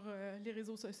 ici sur les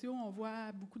réseaux sociaux, on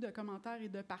voit beaucoup de commentaires et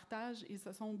de partages et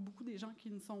ce sont beaucoup des gens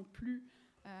qui ne sont plus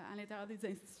à l'intérieur des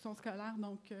institutions scolaires.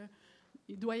 Donc,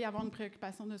 il doit y avoir une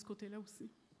préoccupation de ce côté-là aussi.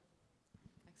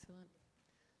 Excellent.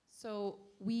 So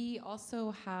we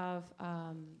also have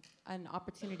an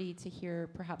opportunity to hear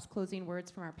perhaps closing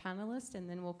words from our panelists, and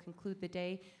then we'll conclude the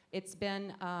day. It's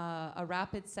been a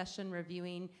rapid session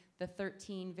reviewing the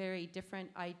 13 very different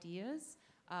ideas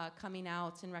coming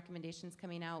out and recommendations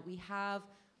coming out. We have,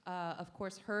 of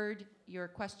course, heard your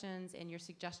questions and your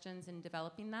suggestions in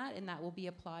developing that, and that will be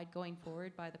applied going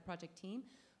forward by the project team.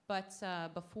 But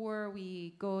before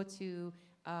we go to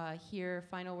hear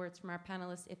final words from our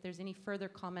panelists, if there's any further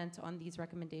comment on these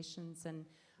recommendations, and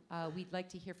we'd like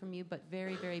to hear from you, but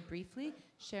very, very briefly.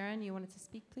 Sharon, you wanted to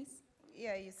speak, please?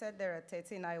 Yeah, you said there are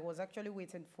 13. I was actually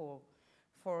waiting for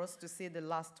us to see the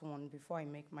last one before I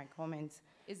make my comments.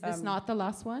 Is this not the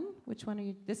last one? Which one are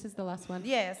you? This is the last one?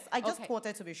 Yes, I just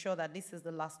wanted to be sure that this is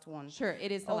the last one. Sure,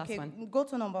 it is the last one. Okay, go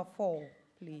to number 4,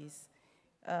 please.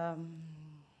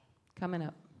 Coming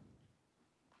up.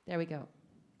 There we go.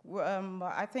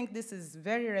 I think this is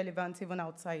very relevant even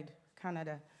outside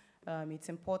Canada. It's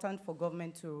important for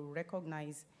government to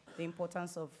recognize the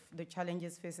importance of the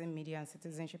challenges facing media and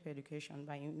citizenship education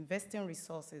by investing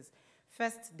resources.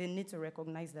 First, they need to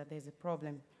recognize that there's a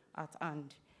problem at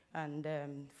hand, and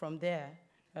from there,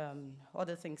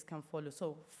 other things can follow.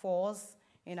 So for us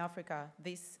in Africa,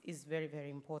 this is very, very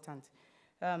important.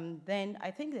 Then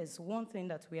I think there's one thing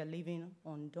that we are leaving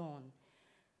undone.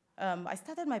 I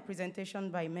started my presentation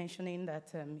by mentioning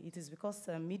that it is because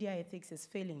media ethics is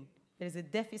failing. There is a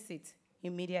deficit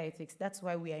in media ethics. That's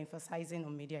why we are emphasizing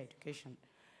on media education.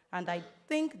 And I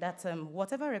think that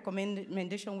whatever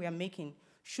recommendation we are making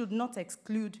should not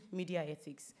exclude media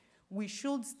ethics. We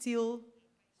should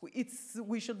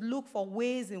look for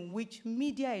ways in which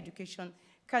media education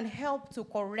can help to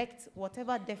correct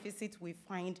whatever deficit we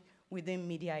find within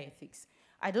media ethics.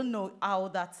 I don't know how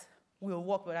that will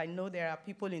work, but I know there are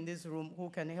people in this room who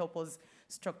can help us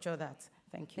structure that.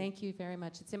 Thank you. Thank you very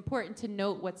much. It's important to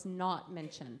note what's not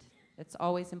mentioned. It's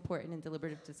always important in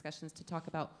deliberative discussions to talk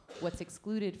about what's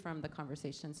excluded from the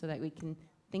conversation so that we can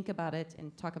think about it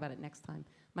and talk about it next time.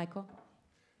 Michael?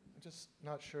 I'm just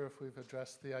not sure if we've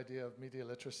addressed the idea of media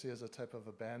literacy as a type of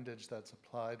a bandage that's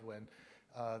applied when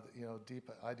deep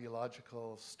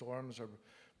ideological storms are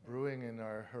brewing in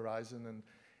our horizon. And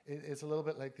it's a little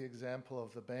bit like the example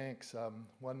of the banks.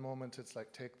 One moment it's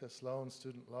like, take this loan,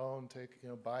 student loan,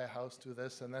 buy a house, do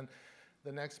this, and then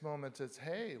the next moment it's,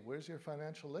 hey, where's your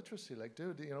financial literacy? Like,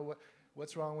 dude,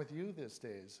 what's wrong with you these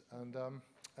days?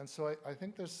 And so I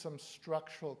think there's some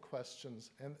structural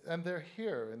questions, and they're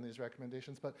here in these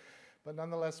recommendations, but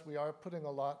nonetheless, we are putting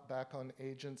a lot back on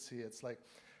agency. It's like,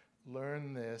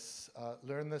 learn this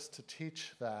to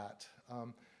teach that,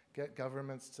 get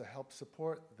governments to help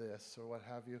support this, or what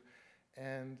have you.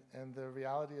 And the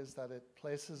reality is that it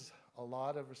places a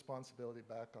lot of responsibility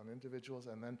back on individuals,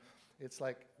 and then it's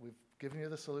like, we've given you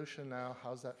the solution now,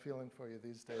 how's that feeling for you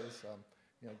these days?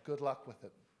 Good luck with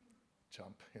it,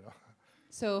 chump,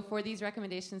 So for these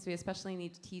recommendations, we especially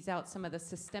need to tease out some of the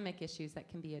systemic issues that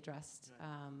can be addressed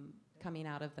coming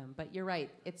out of them. But you're right,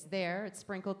 it's there, it's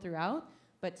sprinkled throughout,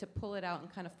 but to pull it out and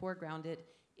kind of foreground it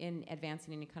in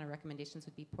advancing any kind of recommendations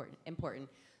would be important.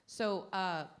 So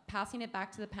passing it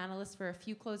back to the panelists for a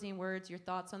few closing words, your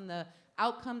thoughts on the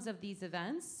outcomes of these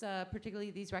events, particularly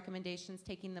these recommendations,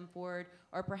 taking them forward,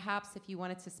 or perhaps if you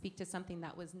wanted to speak to something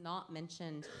that was not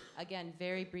mentioned, again,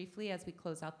 very briefly as we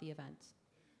close out the event.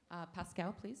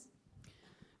 Pascal, please.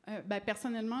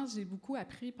 Personnellement, j'ai beaucoup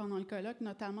appris pendant le colloque,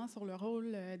 notamment sur le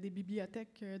rôle des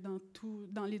bibliothèques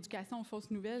dans l'éducation aux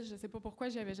fausses nouvelles. Je ne sais pas pourquoi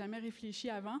j'y avais jamais réfléchi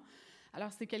avant.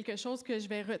 Alors, c'est quelque chose que je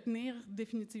vais retenir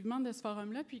définitivement de ce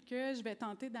forum-là, puis que je vais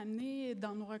tenter d'amener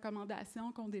dans nos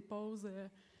recommandations qu'on dépose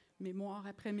mémoire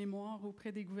après mémoire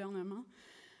auprès des gouvernements.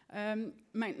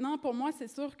 Maintenant, pour moi, c'est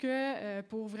sûr que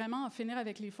pour vraiment en finir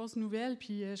avec les fausses nouvelles,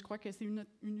 puis je crois que c'est une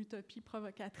utopie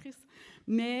provocatrice,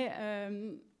 mais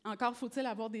encore faut-il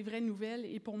avoir des vraies nouvelles.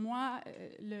 Et pour moi,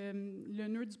 le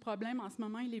nœud du problème en ce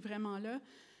moment, il est vraiment là.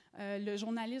 Le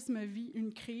journalisme vit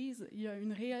une crise. Il y a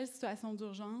une réelle situation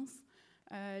d'urgence.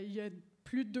 Il y a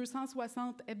plus de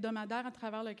 260 hebdomadaires à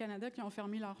travers le Canada qui ont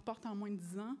fermé leurs portes en moins de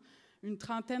 10 ans, une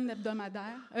trentaine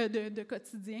d'hebdomadaires, de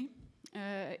quotidiens.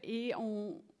 Et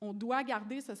on doit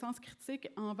garder ce sens critique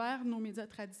envers nos médias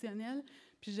traditionnels.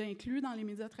 Puis j'inclus dans les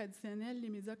médias traditionnels les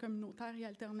médias communautaires et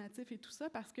alternatifs et tout ça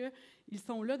parce qu'ils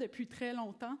sont là depuis très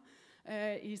longtemps.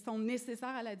 Ils sont nécessaires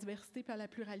à la diversité et à la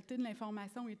pluralité de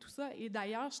l'information et tout ça. Et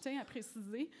d'ailleurs, je tiens à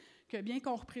préciser que bien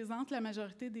qu'on représente la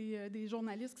majorité des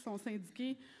journalistes qui sont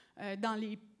syndiqués dans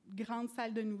les grandes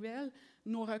salles de nouvelles,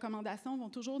 nos recommandations vont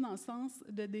toujours dans le sens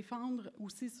de défendre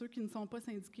aussi ceux qui ne sont pas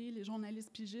syndiqués, les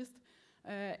journalistes pigistes,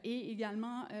 et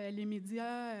également les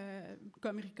médias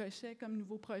comme Ricochet, comme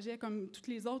Nouveau Projet, comme tous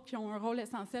les autres qui ont un rôle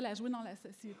essentiel à jouer dans la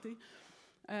société.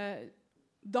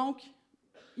 Donc,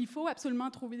 il faut absolument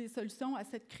trouver des solutions à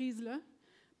cette crise-là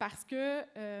parce que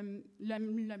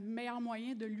le meilleur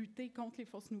moyen de lutter contre les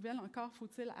fausses nouvelles, encore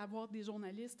faut-il avoir des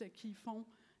journalistes qui font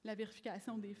la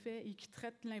vérification des faits et qui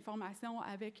traitent l'information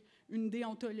avec une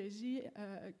déontologie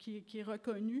qui est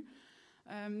reconnue.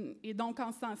 Et donc,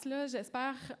 en ce sens-là,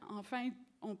 j'espère, enfin,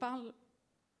 on parle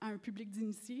à un public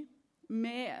d'initiés,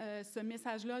 mais ce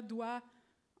message-là doit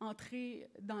entrer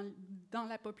dans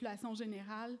la population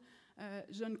générale.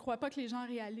 Je ne crois pas que les gens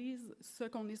réalisent ce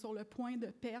qu'on est sur le point de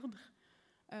perdre.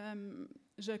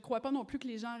 Je ne crois pas non plus que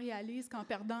les gens réalisent qu'en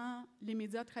perdant les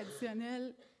médias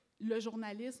traditionnels, le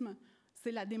journalisme,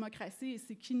 c'est la démocratie et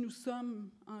c'est qui nous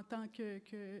sommes en tant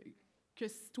que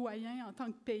citoyens, en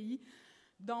tant que pays.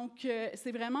 Donc,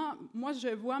 c'est vraiment, moi, je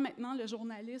vois maintenant le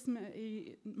journalisme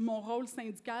et mon rôle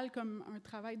syndical comme un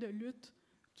travail de lutte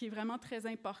qui est vraiment très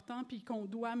important puis qu'on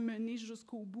doit mener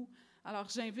jusqu'au bout. Alors,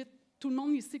 j'invite tout le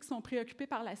monde ici qui sont préoccupés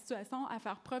par la situation à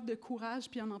faire preuve de courage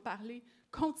puis à en parler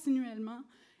continuellement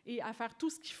et à faire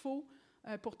tout ce qu'il faut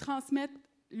pour transmettre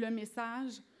le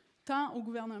message tant au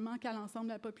gouvernement qu'à l'ensemble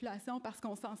de la population parce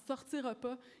qu'on ne s'en sortira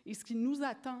pas. Et ce qui nous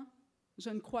attend, je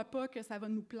ne crois pas que ça va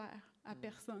nous plaire à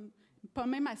personne. Pas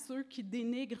même à ceux qui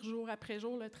dénigrent jour après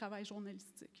jour le travail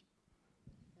journalistique.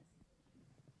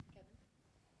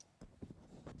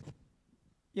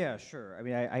 Yeah, sure. I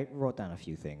mean, I wrote down a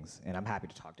few things, and I'm happy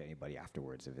to talk to anybody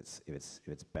afterwards if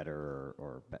it's better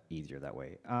or easier that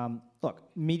way. Look,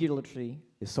 media literacy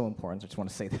is so important. I just want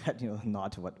to say that,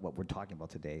 nod to what we're talking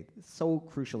about today. It's so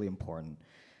crucially important.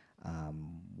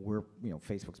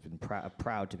 Facebook's been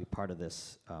proud to be part of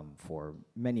this for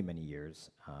many, many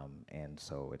years, and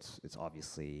so it's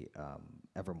obviously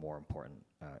ever more important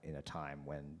in a time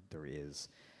when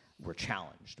we're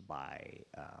challenged by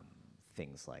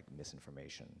things like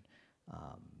misinformation.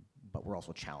 But we're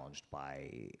also challenged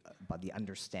by the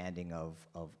understanding of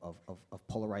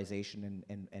polarization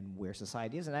and where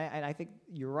society is. And I think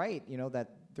you're right, you know,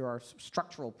 that there are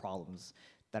structural problems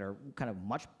that are kind of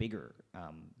much bigger,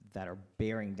 that are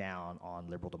bearing down on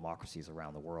liberal democracies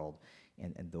around the world,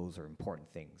 and those are important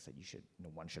things that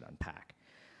one should unpack.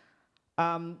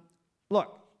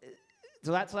 Look,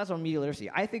 so that's on media literacy.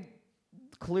 I think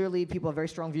clearly people have very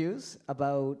strong views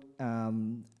about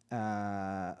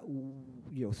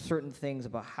certain things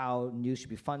about how news should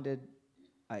be funded.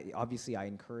 Obviously, I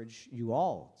encourage you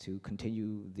all to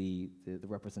continue the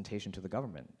representation to the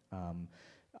government.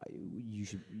 You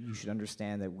should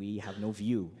understand that we have no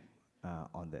view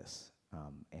on this,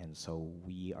 and so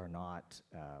we are not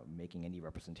making any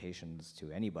representations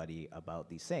to anybody about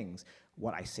these things.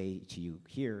 What I say to you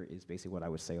here is basically what I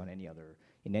would say in any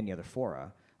other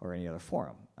fora or any other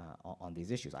forum on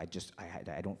these issues. I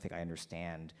don't think I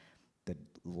understand the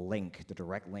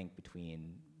direct link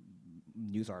between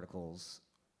news articles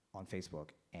on Facebook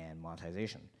and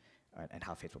monetization and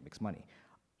how Facebook makes money.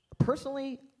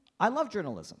 Personally, I love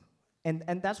journalism,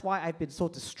 and that's why I've been so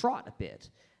distraught a bit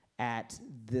at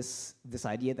this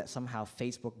idea that somehow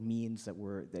Facebook means that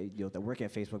that working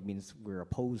at Facebook means we're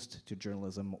opposed to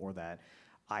journalism, or that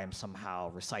I am somehow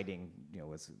reciting,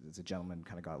 as a gentleman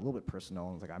kind of got a little bit personal,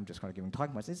 and was like, I'm just going to give him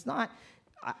talking points. It's not.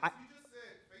 You just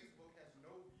said Facebook has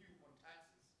no view on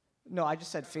taxes. No, I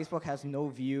just said Facebook has no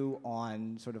view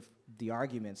on sort of the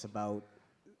arguments about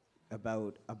the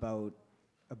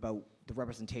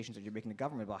representations that you're making to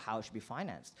government about how it should be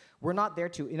financed. We're not there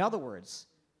to, in other words,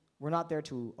 we're not there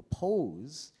to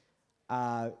oppose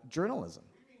journalism.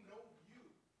 What do you mean no view?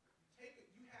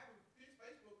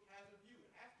 Facebook has a view.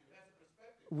 It has to. It has a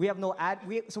perspective. We have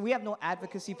no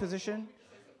advocacy position.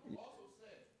 You also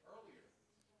said earlier,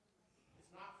 it's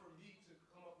not for me to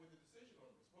come up with a decision on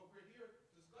this, but we're here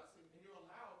discussing, and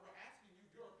we're asking you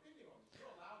your opinion on this. You're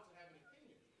allowed to have an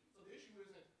opinion. So the issue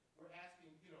isn't we're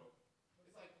asking, it's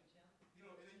like,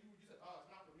 and then you said, oh, it's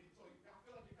not for me. So I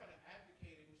feel like you're kind of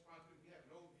advocating responsibility. We have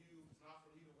no view. It's not for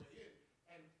me to weigh in.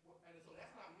 And so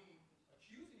that's not me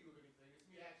accusing you of anything. It's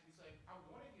me actually saying, I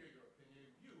want to hear your opinion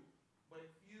and view, but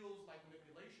it feels like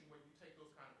manipulation when you take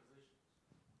those kind of positions.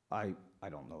 I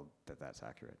don't know that that's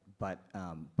accurate, but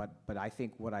I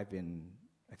think I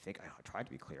tried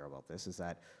to be clear about this, is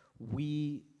that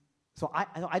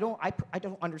I don't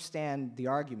understand the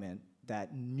argument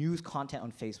that news content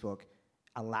on Facebook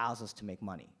allows us to make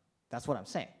money. That's what I'm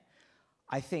saying.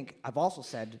 I think I've also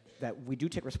said that we do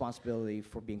take responsibility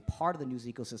for being part of the news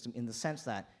ecosystem, in the sense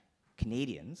that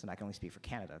Canadians, and I can only speak for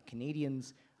Canada,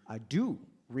 Canadians do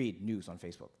read news on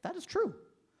Facebook. That is true.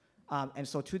 And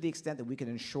so to the extent that we can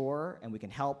ensure and we can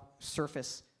help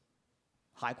surface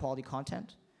high quality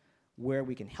content, where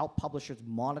we can help publishers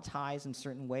monetize in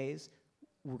certain ways,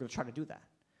 we're going to try to do that.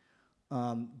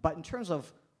 But in terms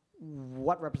of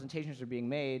what representations are being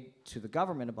made to the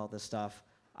government about this stuff,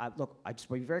 look, I just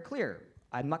want to be very clear.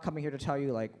 I'm not coming here to tell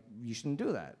you, like, you shouldn't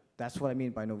do that. That's what I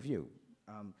mean by no view.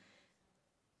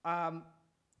 I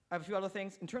have a few other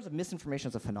things. In terms of misinformation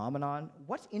as a phenomenon,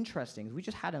 what's interesting is we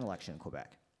just had an election in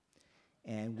Quebec.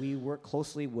 And we work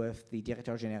closely with the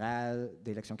Directeur Général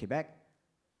d'Élections Québec,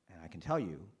 and I can tell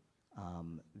you,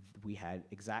 we had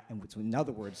in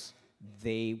other words,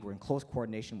 they were in close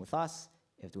coordination with us.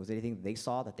 If there was anything they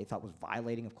saw that they thought was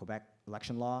violating of Quebec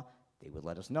election law, they would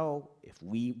let us know. If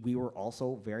we were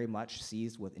also very much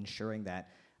seized with ensuring that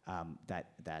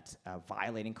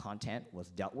violating content was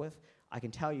dealt with. I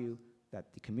can tell you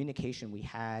that the communication we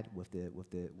had with the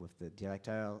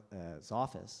Directeur's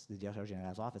office, the Directeur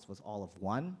Général's office, was all of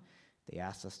one. They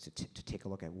asked us to take a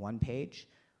look at one page.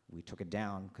 We took it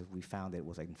down because we found that it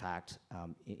was, in fact,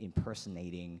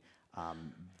 impersonating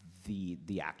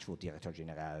the actual Directeur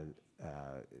Général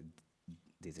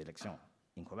des Élections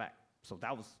in Quebec. So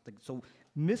that was so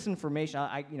misinformation.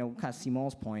 Kind of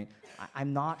Simon's point.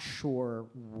 I'm not sure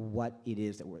what it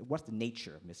is what's the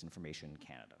nature of misinformation in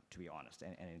Canada, to be honest,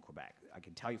 and in Quebec. I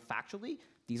can tell you factually,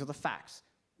 these are the facts.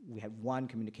 We had one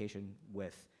communication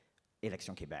with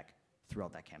Élections Québec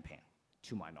throughout that campaign,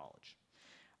 to my knowledge.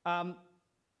 I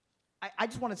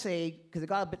just want to say, because it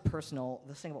got a bit personal,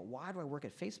 this thing about why do I work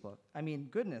at Facebook? I mean,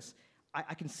 goodness.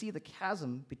 I can see the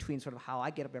chasm between sort of how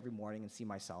I get up every morning and see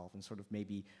myself and sort of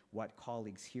maybe what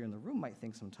colleagues here in the room might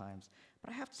think sometimes.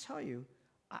 But I have to tell you,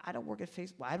 I don't work at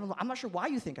Facebook. I'm not sure why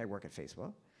you think I work at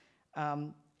Facebook.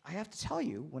 I have to tell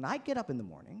you, when I get up in the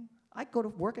morning, I go to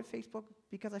work at Facebook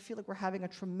because I feel like we're having a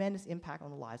tremendous impact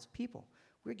on the lives of people.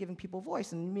 We're giving people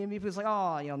voice, and people's like,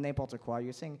 oh, n'importe quoi,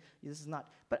 you're saying this is not.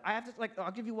 But I have to, I'll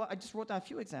give you what, I just wrote down a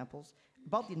few examples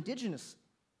about the indigenous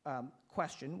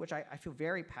question, which I feel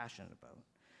very passionate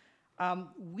about.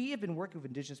 We have been working with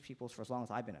Indigenous peoples for as long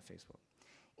as I've been at Facebook.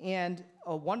 And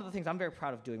one of the things I'm very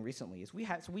proud of doing recently is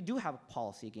we do have a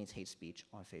policy against hate speech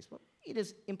on Facebook. It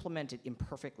is implemented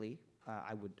imperfectly,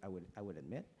 I would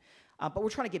admit, but we're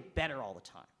trying to get better all the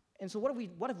time. And so what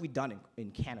have we done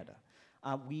in Canada?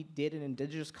 We did an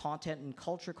Indigenous content and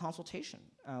culture consultation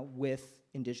with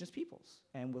Indigenous peoples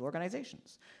and with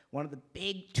organizations. One of the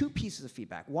big two pieces of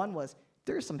feedback, one was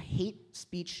there is some hate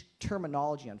speech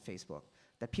terminology on Facebook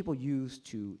that people use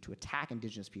to attack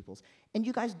Indigenous peoples, and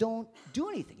you guys don't do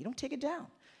anything. You don't take it down.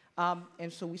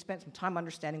 And so we spent some time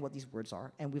understanding what these words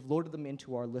are, and we've loaded them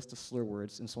into our list of slur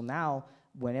words. And so now,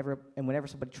 whenever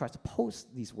somebody tries to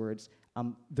post these words,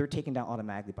 they're taken down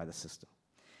automatically by the system.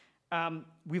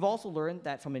 We've also learned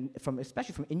that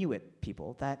especially from Inuit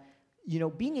people, that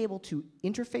being able to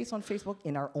interface on Facebook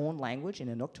in our own language, in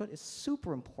Inuktitut, is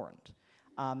super important.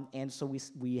 And so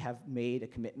we have made a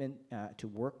commitment to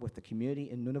work with the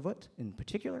community in Nunavut, in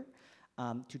particular,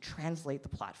 to translate the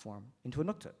platform into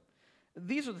Inuktitut.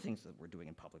 These are the things that we're doing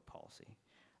in public policy.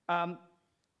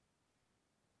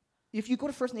 If you go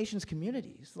to First Nations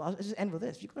communities, I'll just end with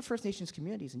this. If you go to First Nations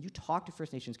communities and you talk to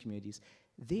First Nations communities,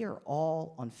 they are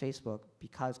all on Facebook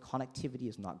because connectivity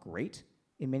is not great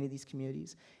in many of these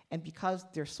communities, and because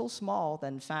they're so small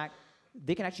that, in fact,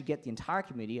 they can actually get the entire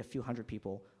community, a few hundred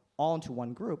people, all into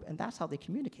one group, and that's how they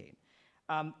communicate.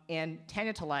 And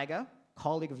Tanya Talaga,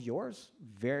 colleague of yours,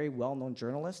 very well-known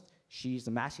journalist, she's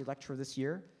the Massey Lecturer this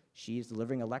year. She's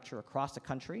delivering a lecture across the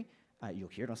country. You'll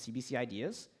hear it on CBC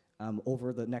Ideas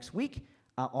over the next week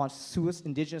on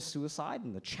Indigenous suicide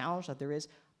and the challenge that there is.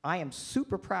 I am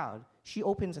super proud. She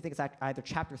opens, I think it's either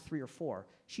chapter 3 or 4.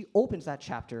 She opens that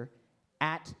chapter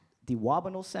at the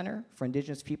Wabano Center for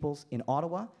Indigenous Peoples in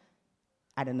Ottawa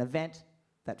at an event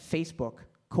that Facebook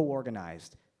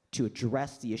co-organized to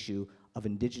address the issue of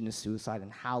Indigenous suicide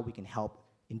and how we can help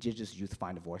Indigenous youth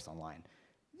find a voice online.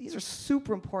 These are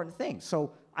super important things.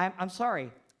 So I'm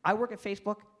sorry, I work at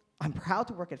Facebook. I'm proud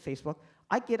to work at Facebook.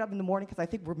 I get up in the morning because I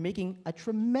think we're making a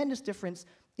tremendous difference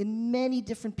in many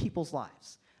different people's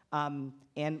lives. And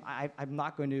I'm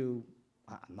not going to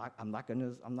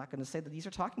say that these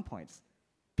are talking points,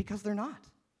 because they're not.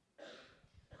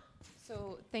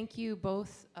 So thank you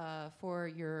both for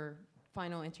your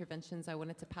final interventions. I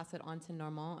wanted to pass it on to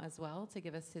Normand as well to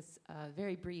give us his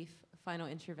very brief final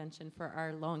intervention for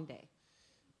our long day.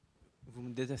 Vous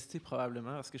me détestez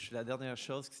probablement parce que je suis la dernière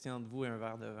chose qui se tient entre vous et un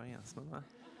verre de vin en ce moment.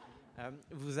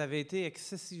 Vous avez été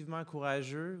excessivement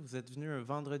courageux. Vous êtes venu un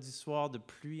vendredi soir de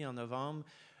pluie en novembre,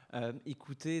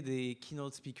 écouter des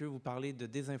keynote speakers vous parler de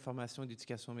désinformation et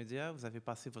d'éducation média. Vous avez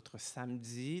passé votre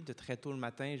samedi de très tôt le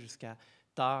matin jusqu'à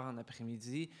tard en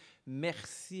après-midi.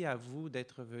 Merci à vous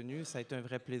d'être venus. Ça a été un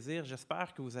vrai plaisir.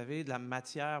 J'espère que vous avez de la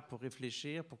matière pour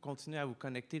réfléchir, pour continuer à vous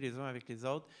connecter les uns avec les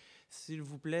autres. S'il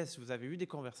vous plaît, si vous avez eu des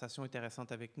conversations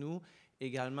intéressantes avec nous,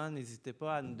 également, n'hésitez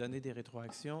pas à nous donner des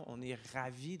rétroactions. On est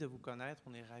ravis de vous connaître,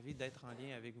 on est ravis d'être en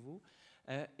lien avec vous.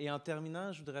 Et en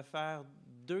terminant, je voudrais faire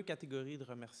 2 catégories de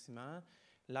remerciements.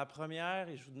 La première,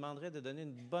 et je vous demanderai de donner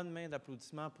une bonne main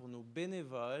d'applaudissement pour nos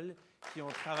bénévoles qui ont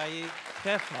travaillé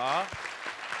très fort.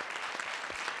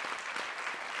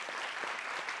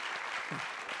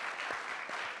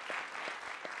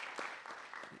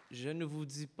 Je ne vous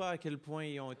dis pas à quel point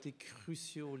ils ont été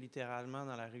cruciaux littéralement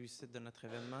dans la réussite de notre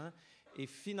événement. Et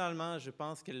finalement, je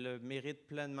pense qu'elle le mérite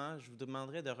pleinement. Je vous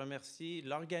demanderai de remercier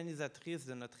l'organisatrice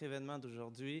de notre événement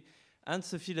d'aujourd'hui,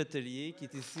 Anne-Sophie Letellier, qui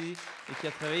est ici et qui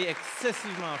a travaillé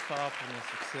excessivement fort pour notre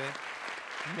succès.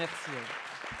 Merci à vous.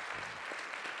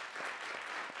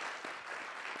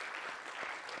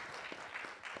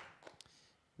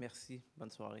 Merci.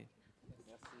 Bonne soirée.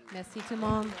 Merci tout le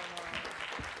monde.